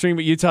 which you can stream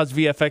at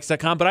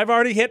utahsvfx.com. But I've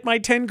already hit my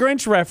 10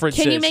 Grinch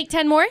references. Can you make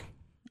 10 more?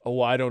 Oh,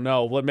 I don't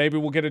know. Well, maybe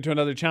we'll get into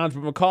another challenge.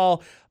 But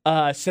McCall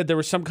said there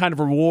was some kind of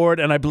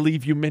reward, and I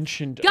believe you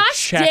mentioned a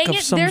check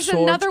of some there's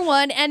sort. Another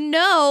one, and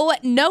no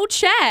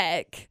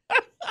check.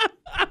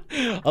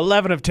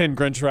 11 of 10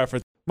 Grinch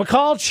references.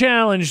 McCall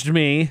challenged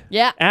me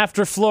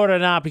after Florida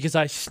Not because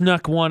I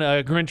snuck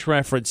a Grinch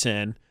reference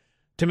in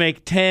to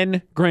make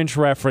 10 Grinch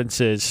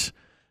references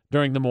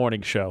during the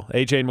morning show.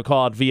 AJ and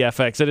McCall at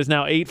VFX. It is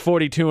now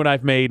 8:42 and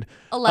I've made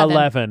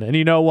 11. And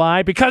you know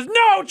why? Because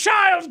no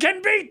child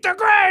can beat the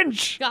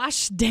Grinch!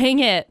 Gosh dang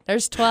it.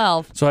 There's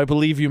 12. So I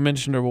believe you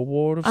mentioned a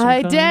reward of some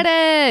kind? I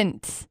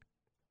didn't.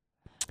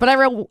 But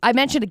I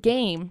mentioned a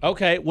game.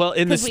 Okay, well,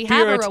 in the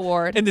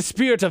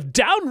spirit of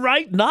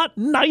downright not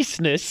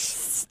niceness.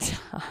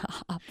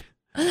 Stop.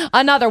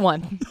 Another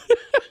one.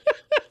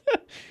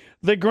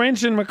 The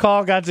Grinch and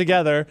McCall got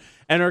together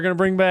and are going to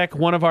bring back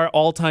one of our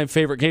all-time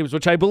favorite games,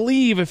 which I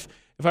believe, if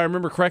I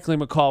remember correctly,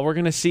 McCall, we're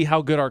going to see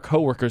how good our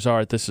coworkers are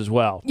at this as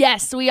well.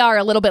 Yes, we are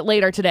a little bit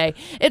later today.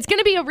 It's going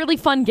to be a really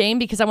fun game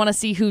because I want to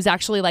see who's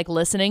actually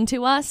listening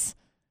to us.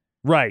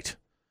 Right.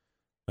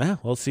 Well,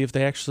 we'll see if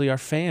they actually are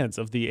fans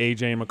of the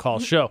AJ and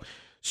McCall show.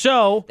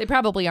 So they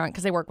probably aren't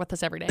because they work with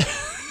us every day.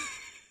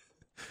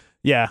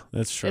 Yeah,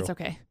 that's true. It's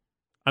okay.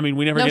 I mean,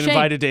 we never get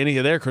invited to any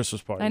of their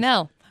Christmas parties. I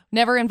know.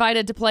 Never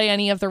invited to play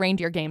any of the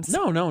reindeer games.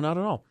 No, not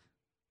at all.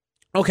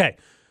 Okay,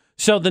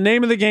 so the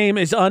name of the game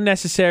is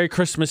Unnecessary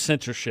Christmas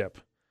Censorship.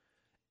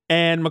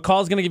 And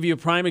McCall's going to give you a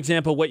prime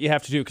example of what you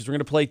have to do because we're going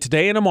to play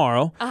today and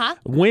tomorrow. Uh-huh.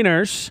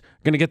 Winners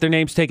are going to get their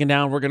names taken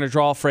down. We're going to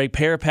draw for a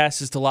pair of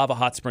passes to Lava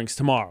Hot Springs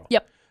tomorrow.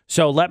 Yep.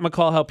 So let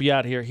McCall help you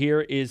out here.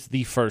 Here is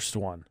the first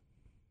one.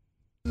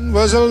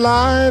 Was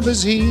alive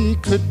as he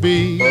could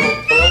be,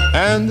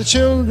 and the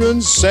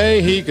children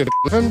say he could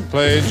and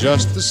play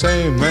just the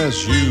same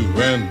as you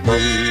and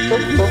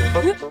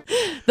me.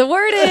 The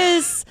word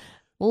is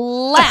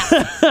laugh.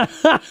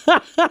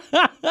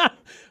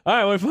 All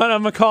right, we found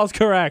out McCall's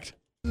correct.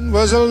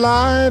 Was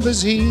alive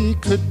as he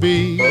could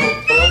be,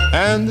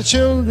 and the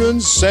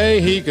children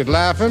say he could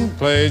laugh and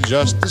play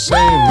just the same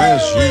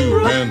as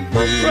you and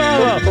me.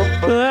 Bravo.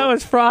 Well, that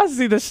was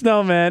Frosty the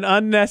Snowman,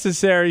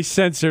 unnecessary,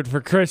 censored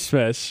for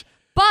Christmas.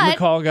 But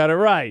McCall got it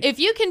right. if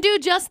you can do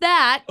just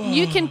that,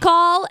 you can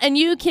call and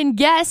you can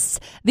guess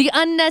the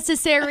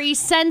unnecessary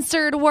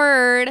censored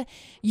word.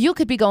 You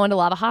could be going to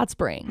Lava Hot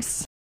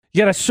Springs.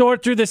 You got to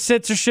sort through the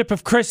censorship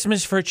of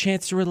Christmas for a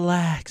chance to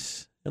relax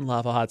in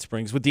Lava Hot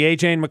Springs with the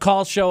AJ and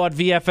McCall Show on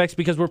VFX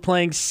because we're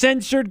playing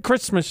censored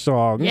Christmas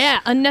songs. Yeah,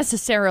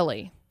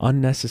 unnecessarily.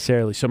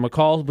 Unnecessarily. So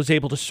McCall was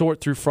able to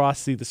sort through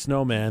Frosty the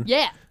Snowman.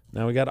 Yeah.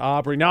 Now we got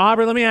Aubrey. Now,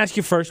 Aubrey, let me ask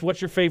you first,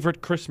 what's your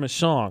favorite Christmas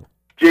song?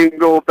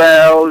 Jingle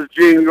bells,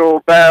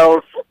 jingle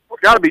bells.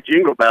 Gotta be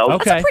Jingle Bells.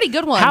 Okay. That's a pretty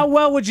good one. How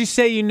well would you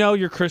say you know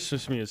your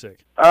Christmas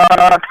music?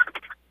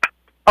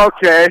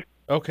 Okay.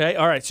 Okay,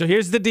 all right. So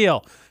here's the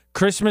deal.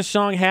 Christmas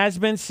song has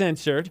been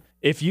censored.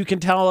 If you can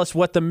tell us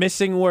what the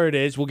missing word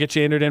is, we'll get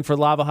you entered in for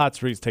Lava Hot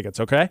Springs tickets,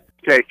 okay?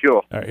 Okay,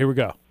 cool. All right, here we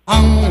go.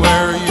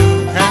 Where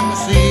you can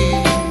see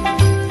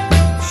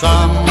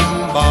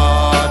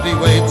somebody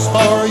waits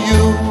for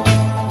you.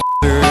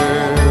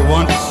 There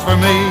once for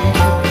me.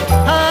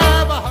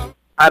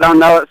 I don't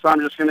know it, so I'm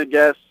just gonna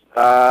guess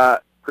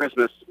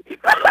Christmas.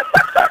 All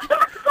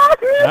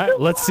right,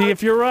 let's see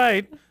if you're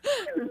right.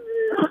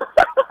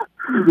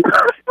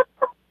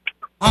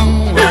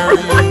 Where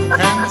you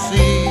can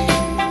see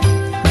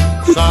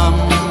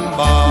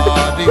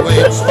somebody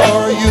waits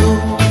for you.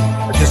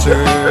 Kiss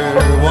her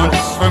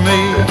once for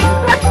me.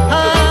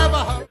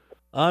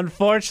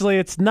 Unfortunately,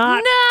 it's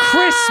not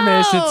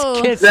Christmas,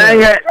 it's Kiss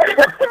Dang Her. it.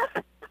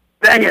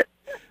 Dang it.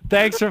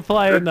 Thanks for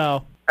playing,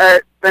 though. All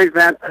right, thanks,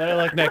 man. Better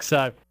luck next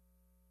time.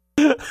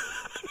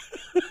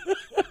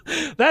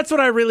 That's what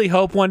I really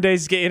hope one day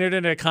is get entered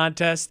in a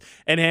contest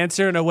and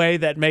answer in a way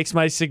that makes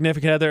my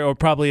significant other, or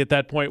probably at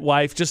that point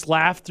wife, just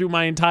laugh through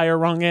my entire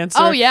wrong answer.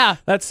 Oh, yeah.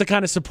 That's the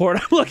kind of support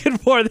I'm looking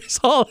for this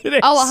holiday.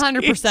 Oh,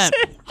 100%.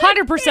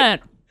 100%.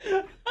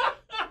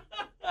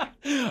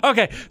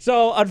 Okay,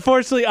 so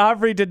unfortunately,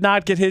 Aubrey did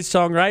not get his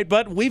song right,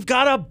 but we've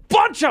got a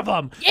bunch of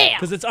them. Yeah.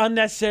 Because it's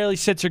unnecessarily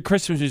censored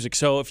Christmas music.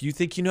 So if you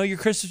think you know your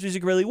Christmas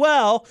music really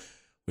well,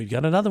 we've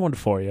got another one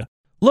for you.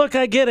 Look,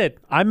 I get it.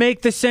 I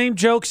make the same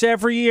jokes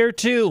every year,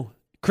 too.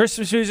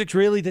 Christmas music's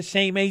really the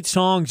same 8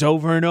 songs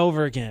over and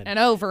over again. And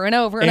over and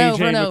over and AJ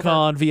over and McCall over.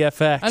 on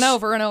VFX. And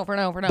over and over and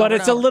over and over. But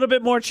it's and a over. little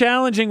bit more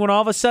challenging when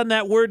all of a sudden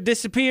that word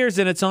disappears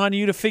and it's on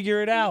you to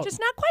figure it out. Just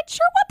not quite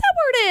sure what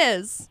that word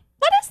is.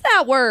 What is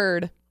that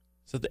word?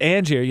 So,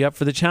 Angie, are you up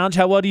for the challenge?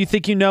 How well do you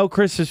think you know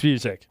Christmas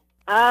music?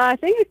 I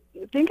think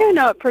I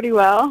know it pretty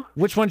well.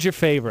 Which one's your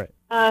favorite?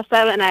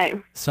 Silent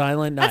Night.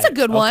 Silent Night. That's a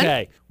good one.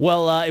 Okay.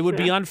 Well, it would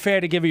be unfair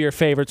to give you your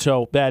favorite,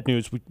 so bad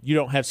news. You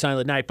don't have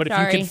Silent Night. But if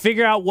you can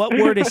figure out what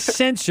word is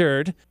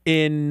censored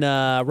in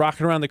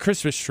Rockin' Around the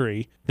Christmas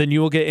Tree, then you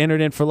will get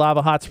entered in for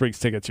Lava Hot Springs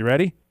tickets. You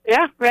ready?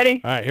 Yeah,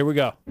 ready. All right, here we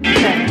go.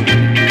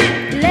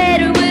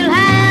 Later we'll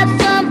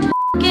have some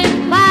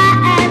pumpkin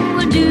pie and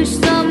we'll do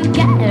some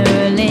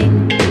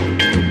caroling.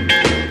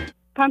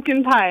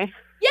 Pumpkin pie.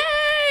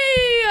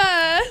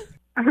 Yay!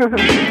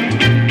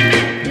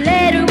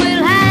 Later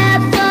we'll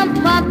have some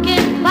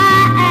pumpkin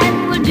pie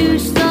and we'll do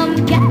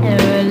some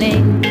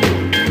caroling.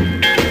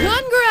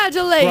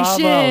 Congratulations.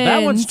 Bravo.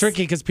 That one's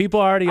tricky because people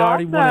already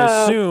want to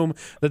Awesome. assume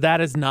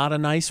that is not a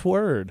nice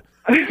word.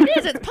 It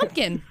is. It's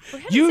pumpkin. For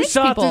heaven's You sakes,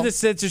 saw people. through the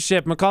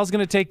censorship. McCall's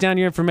going to take down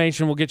your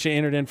information. We'll get you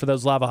entered in for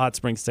those Lava Hot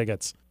Springs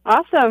tickets.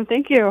 Awesome.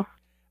 Thank you.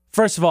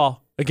 First of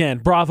all, again,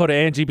 bravo to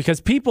Angie because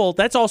people,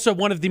 that's also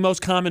one of the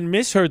most common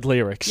misheard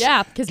lyrics.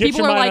 Yeah, because Get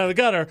people your are mind like, out of the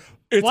gutter.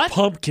 It's what?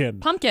 pumpkin.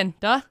 Pumpkin,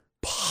 duh.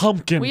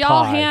 Pumpkin We pie.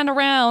 all hand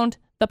around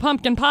the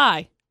pumpkin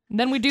pie. And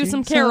then we do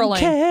some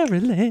caroling.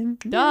 Caroling.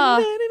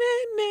 Duh.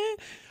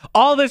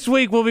 All this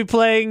week we'll be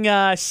playing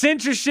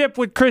censorship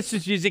with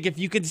Christmas music. If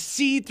you can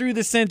see through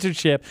the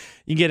censorship,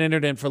 you get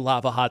entered in for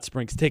Lava Hot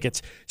Springs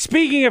tickets.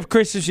 Speaking of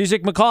Christmas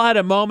music, McCall had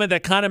a moment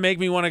that kind of made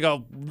me want to go,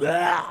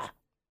 "Blah."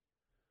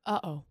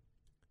 Uh-oh.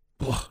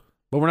 But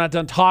we're not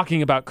done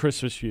talking about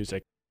Christmas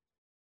music.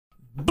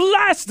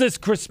 Blast this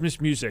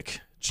Christmas music.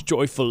 It's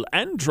joyful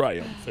and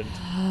triumphant.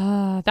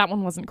 That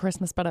one wasn't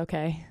Christmas, but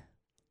okay.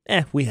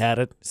 We had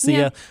it. Sia.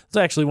 Yeah. It's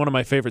actually one of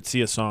my favorite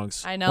Sia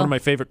songs. I know. One of my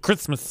favorite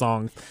Christmas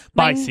songs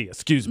by Mine- Sia.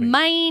 Excuse me.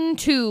 Mine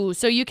too.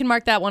 So you can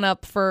mark that one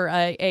up for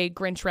a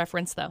Grinch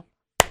reference, though.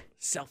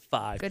 Self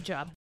 5. Good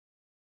job.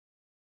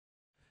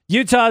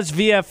 Utah's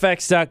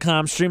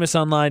VFX.com. Stream us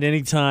online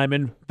anytime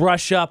and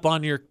brush up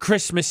on your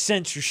Christmas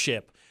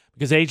censorship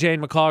because AJ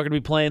and McCall are going to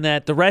be playing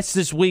that the rest of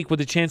this week with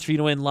a chance for you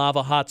to win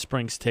Lava Hot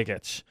Springs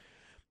tickets.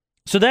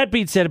 So that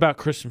being said about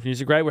Christmas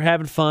music, right? We're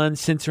having fun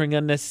censoring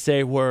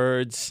unnecessary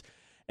words.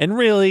 And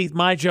really,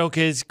 my joke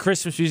is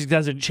Christmas music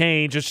doesn't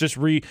change. It's just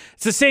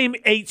it's the same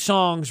 8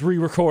 songs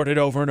re-recorded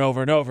over and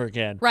over and over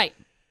again. Right.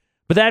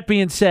 But that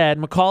being said,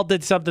 McCall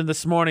did something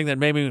this morning that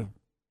made me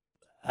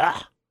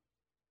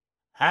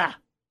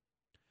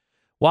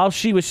While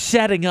she was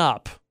setting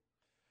up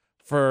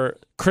for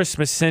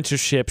Christmas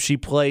censorship, she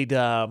played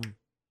the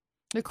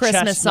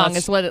Christmas song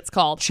is what it's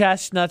called.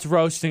 Chestnuts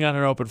roasting on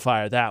an open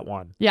fire, that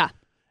one. Yeah.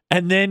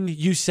 And then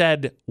you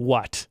said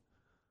what?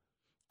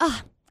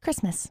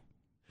 Christmas.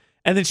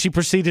 And then she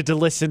proceeded to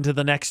listen to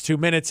the next 2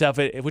 minutes of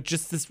it with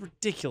just this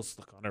ridiculous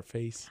look on her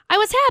face. I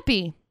was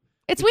happy.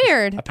 It's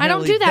weird. I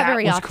don't do that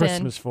very often.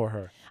 Christmas for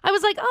her. I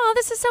was like, oh,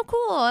 this is so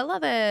cool. I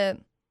love it.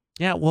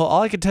 Yeah, well,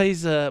 all I can tell you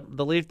is the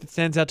lyric that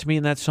stands out to me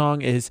in that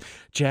song is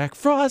Jack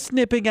Frost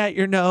nipping at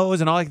your nose.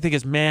 And all I can think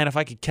is, man, if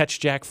I could catch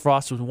Jack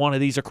Frost with one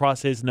of these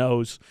across his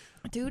nose.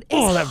 Dude,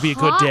 that'd be a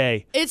good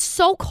day. It's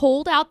so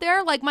cold out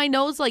there. Like, my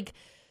nose,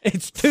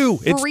 It's 2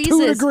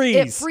 degrees.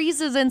 It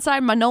freezes inside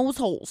my nose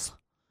holes.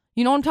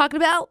 You know what I'm talking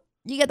about?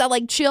 You get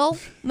that, chill,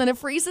 and then it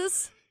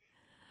freezes.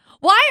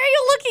 Why are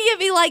you looking at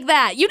me like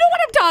that? You know what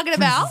I'm talking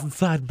about.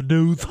 Inside my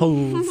nose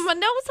holes. My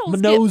nose holes. My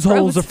nose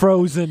holes are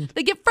frozen.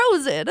 They get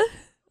frozen.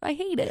 I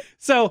hate it.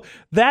 So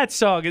that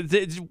song,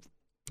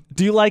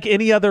 do you like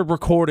any other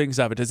recordings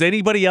of it? Does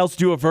anybody else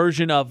do a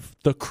version of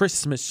the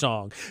Christmas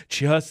song,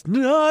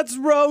 Chestnuts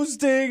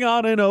Roasting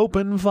on an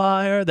Open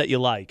Fire, that you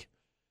like?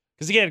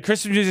 Because again,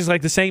 Christmas music is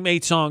like the same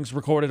 8 songs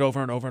recorded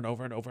over and over and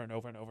over and over and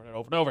over and over and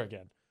over and over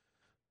again.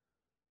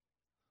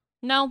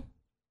 No.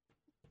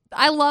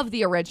 I love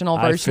the original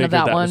version of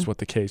that one. That was what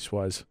the case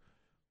was.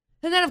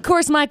 And then, of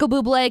course, Michael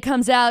Bublé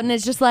comes out and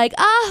is just like,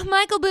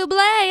 Michael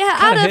Bublé,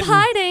 out of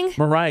hiding.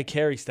 Mariah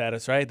Carey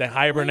status, right? They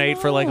hibernate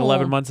for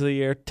 11 months of the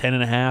year, 10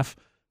 and a half.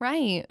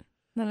 Right.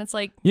 Then it's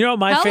like,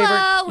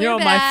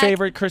 my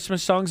favorite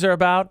Christmas songs are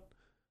about?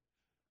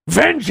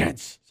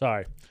 Vengeance.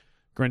 Sorry.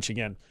 Grinch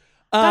again.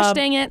 Gosh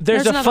dang it.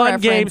 There's a fun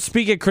game.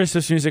 Speaking of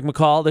Christmas music,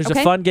 McCall, there's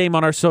a fun game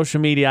on our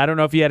social media. I don't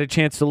know if you had a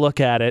chance to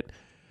look at it,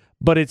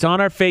 but it's on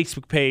our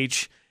Facebook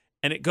page,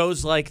 and it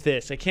goes like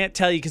this. I can't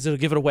tell you because it'll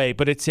give it away,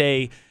 but it's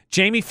a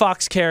Jamie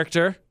Foxx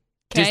character,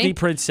 Disney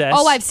princess.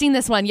 Oh, I've seen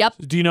this one. Yep.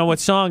 Do you know what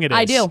song it is?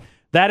 I do.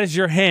 That is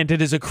your hint.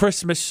 It is a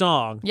Christmas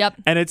song.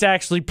 Yep. And it's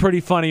actually pretty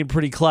funny and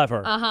pretty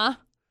clever. Uh-huh.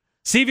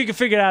 See if you can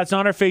figure it out. It's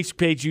on our Facebook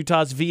page,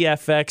 Utah's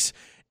VFX.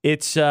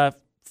 It's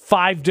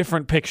 5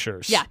 different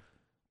pictures. Yeah.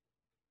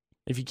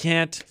 If you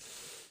can't,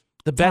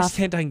 the best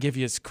hint I can give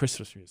you is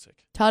Christmas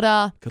music.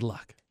 Ta-da. Good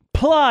luck.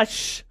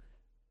 Plush,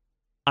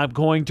 I'm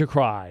going to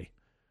cry.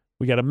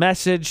 We got a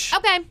message.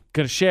 Okay.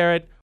 Going to share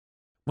it.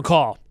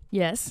 McCall.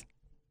 Yes.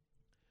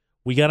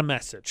 We got a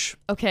message.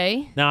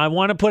 Okay. Now, I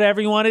want to put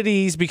everyone at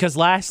ease because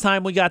last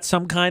time we got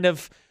some kind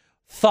of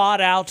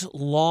thought-out,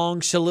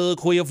 long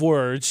soliloquy of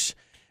words.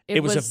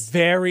 It was a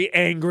very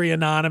angry,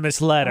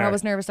 anonymous letter. I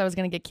was nervous I was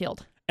going to get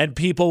killed. And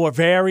people were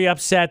very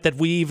upset that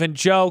we even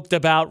joked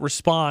about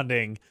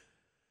responding.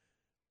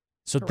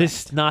 So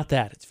this is not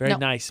that. It's a very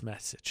nice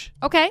message.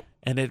 Okay.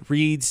 And it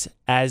reads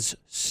as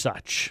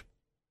such.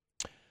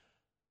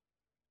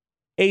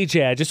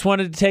 AJ, I just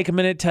wanted to take a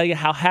minute to tell you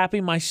how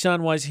happy my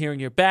son was hearing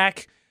you're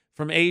back.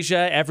 From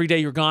Asia, every day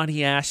you're gone,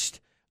 he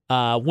asked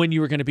when you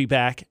were going to be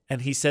back.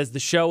 And he says the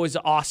show is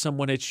awesome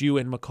when it's you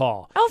and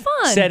McCall. Oh,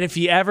 fun. Said if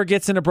he ever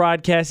gets into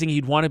broadcasting,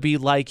 he'd want to be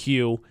like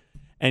you.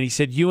 And he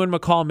said, you and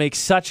McCall make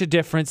such a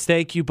difference.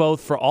 Thank you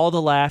both for all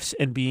the laughs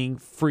and being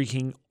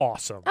freaking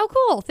awesome. Oh,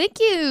 cool. Thank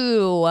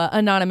you,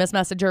 anonymous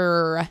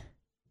messenger.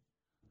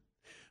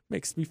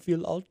 Makes me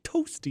feel all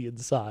toasty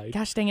inside.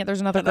 Gosh dang it,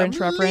 there's another Grinch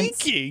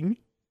reference. Leaking.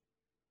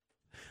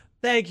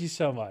 Thank you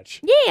so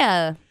much.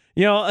 Yeah.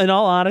 You know, in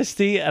all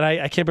honesty, and I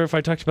can't remember if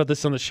I talked about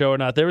this on the show or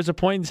not, there was a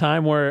point in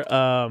time where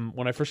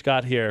when I first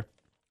got here,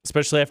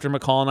 especially after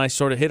McCall and I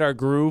sort of hit our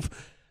groove,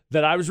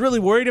 that I was really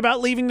worried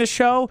about leaving the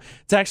show.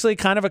 It's actually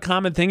kind of a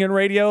common thing in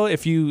radio.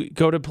 If you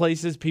go to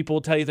places, people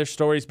will tell you their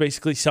stories.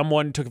 Basically,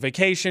 someone took a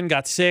vacation,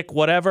 got sick,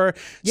 whatever.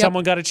 Yep.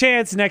 Someone got a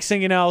chance. Next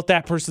thing you know,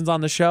 that person's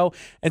on the show.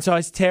 And so I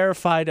was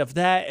terrified of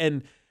that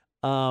and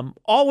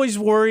always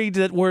worried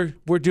that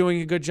we're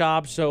doing a good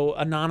job. So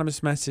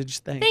anonymous message,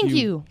 thank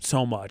you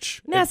so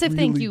much. Massive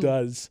thank you. It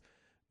really does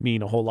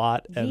mean a whole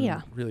lot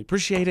and really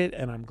appreciate it.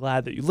 And I'm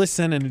glad that you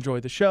listen and enjoy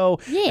the show.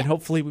 Yeah. And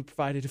hopefully we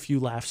provided a few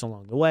laughs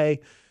along the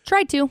way.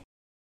 Tried to.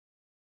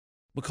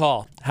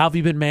 McCall, how have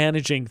you been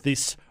managing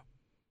this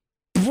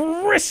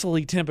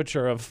bristly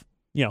temperature of,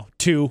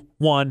 2,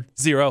 1,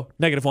 0,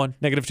 -1,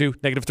 -2,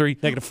 -3,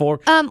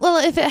 -4?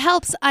 Well, if it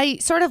helps, I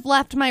sort of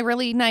left my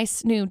really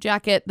nice new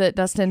jacket that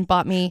Dustin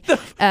bought me.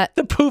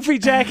 The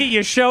poofy jacket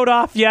you showed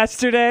off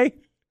yesterday?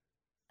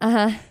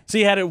 Uh-huh. So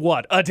you had it,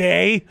 what, a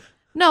day?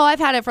 No, I've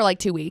had it for like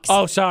 2 weeks.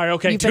 Oh, sorry.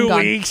 Okay, 2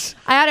 weeks.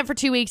 I had it for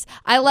 2 weeks.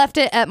 I left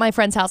it at my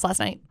friend's house last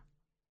night.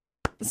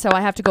 So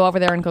I have to go over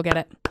there and go get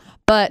it.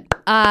 But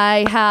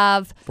I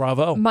have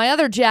my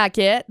other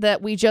jacket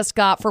that we just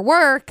got for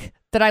work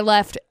that I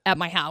left at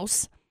my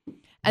house.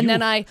 And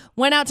then I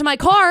went out to my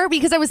car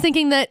because I was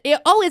thinking that,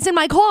 it's in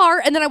my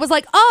car. And then I was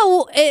like,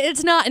 oh,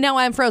 it's not. And now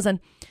I'm frozen.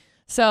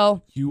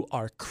 So you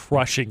are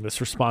crushing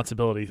this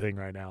responsibility thing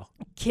right now.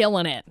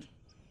 Killing it.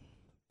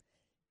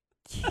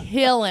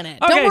 Killing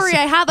it. Okay, Don't worry, so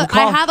I have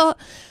a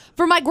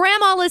for my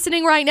grandma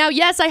listening right now.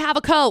 Yes, I have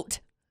a coat.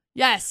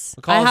 Yes,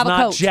 I have a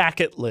coat.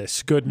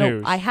 Jacketless. Good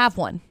news. I have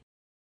one.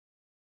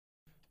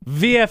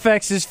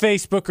 VFX's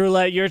Facebook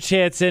roulette. Your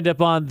chance to end up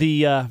on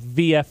the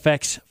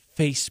VFX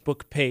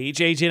Facebook page.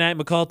 AJ and I,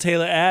 McCall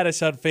Taylor, add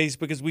us on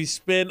Facebook as we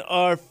spin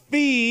our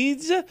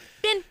feeds.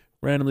 Spin.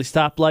 Randomly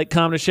stop, like,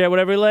 comment, or share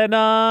whatever you land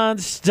on.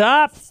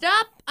 Stop.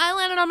 I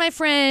landed on my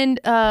friend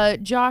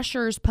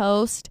Josher's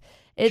post.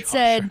 It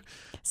said,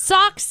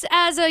 socks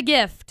as a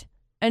gift.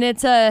 And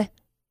it's a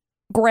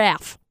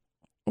graph.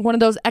 One of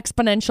those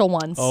exponential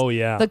ones. Oh,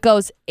 yeah. That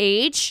goes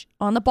age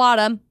on the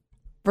bottom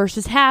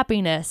versus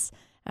happiness.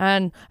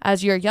 And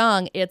as you're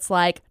young, it's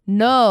like,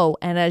 no.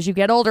 And as you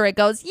get older, it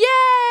goes,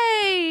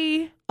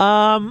 yay.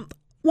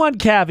 One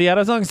caveat,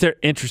 as long as they're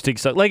interesting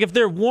socks. Like, if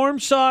they're warm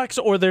socks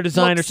or they're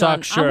designer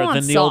socks, sure.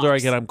 Then the older I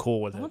get, I'm cool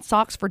with it. I want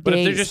socks for days. But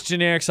if they're just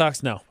generic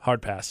socks, no.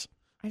 Hard pass.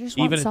 I just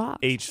want Even socks.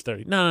 at age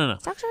 30. No.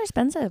 Socks are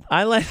expensive.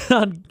 I landed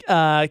on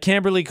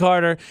Camberly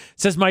Carter.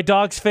 Says, my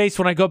dog's face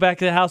when I go back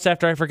to the house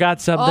after I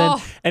forgot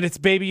something. And it's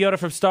Baby Yoda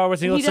from Star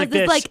Wars. And he looks like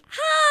this. Like,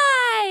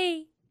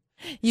 hi.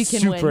 You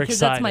can win because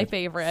that's my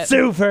favorite.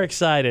 Super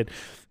excited.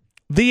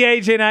 The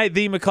AJ and I,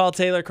 the McCall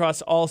Taylor,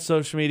 across all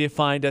social media.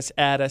 Find us,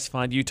 add us,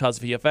 find Utah's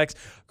VFX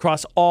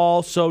across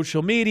all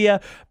social media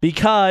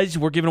because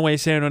we're giving away a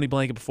ceremony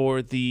blanket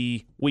before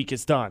the week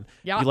is done.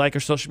 Yep. If you like our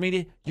social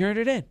media, you earned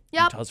it in.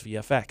 Yep. Utah's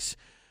VFX.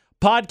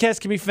 Podcasts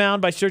can be found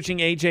by searching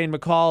AJ and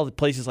McCall at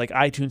places like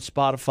iTunes,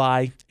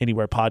 Spotify,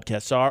 anywhere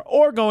podcasts are,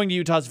 or going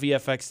to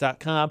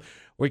utahsvfx.com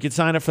where you can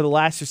sign up for the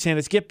Last of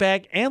Santa's gift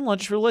bag and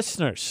lunch for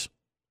listeners,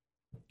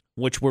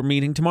 which we're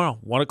meeting tomorrow,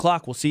 1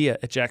 o'clock. We'll see you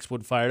at Jack's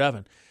Wood Fired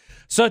Oven.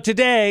 So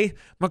today,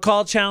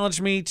 McCall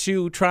challenged me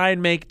to try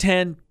and make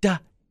 10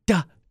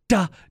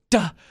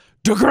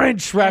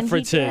 Grinch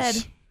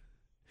references.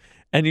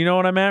 And you know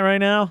what I'm at right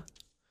now?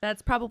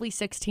 That's probably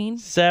 16.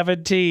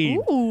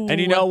 17. Ooh. And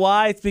you know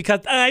why? It's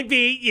because I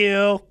beat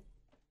you.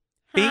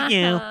 Beat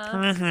you.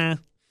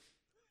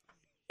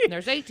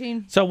 There's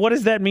 18. So what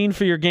does that mean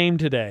for your game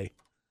today?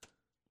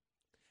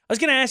 I was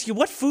going to ask you,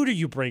 what food are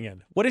you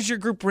bringing? What is your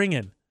group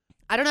bringing?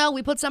 I don't know.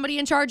 We put somebody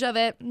in charge of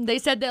it. They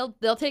said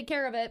they'll take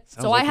care of it.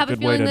 Sounds like I have a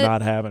good feeling way to that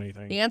not have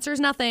anything. the answer is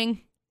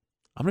nothing.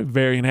 I'm gonna be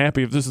very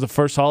unhappy if this is the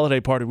first holiday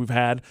party we've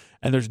had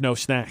and there's no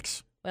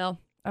snacks. Well,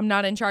 I'm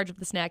not in charge of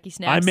the snacky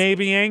snacks. I may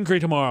be angry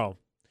tomorrow.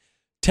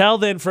 Till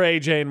then, for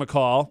AJ and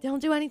McCall.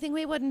 Don't do anything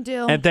we wouldn't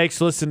do. And thanks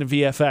for listening to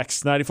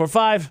VFX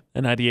 94.5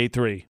 and 98.3.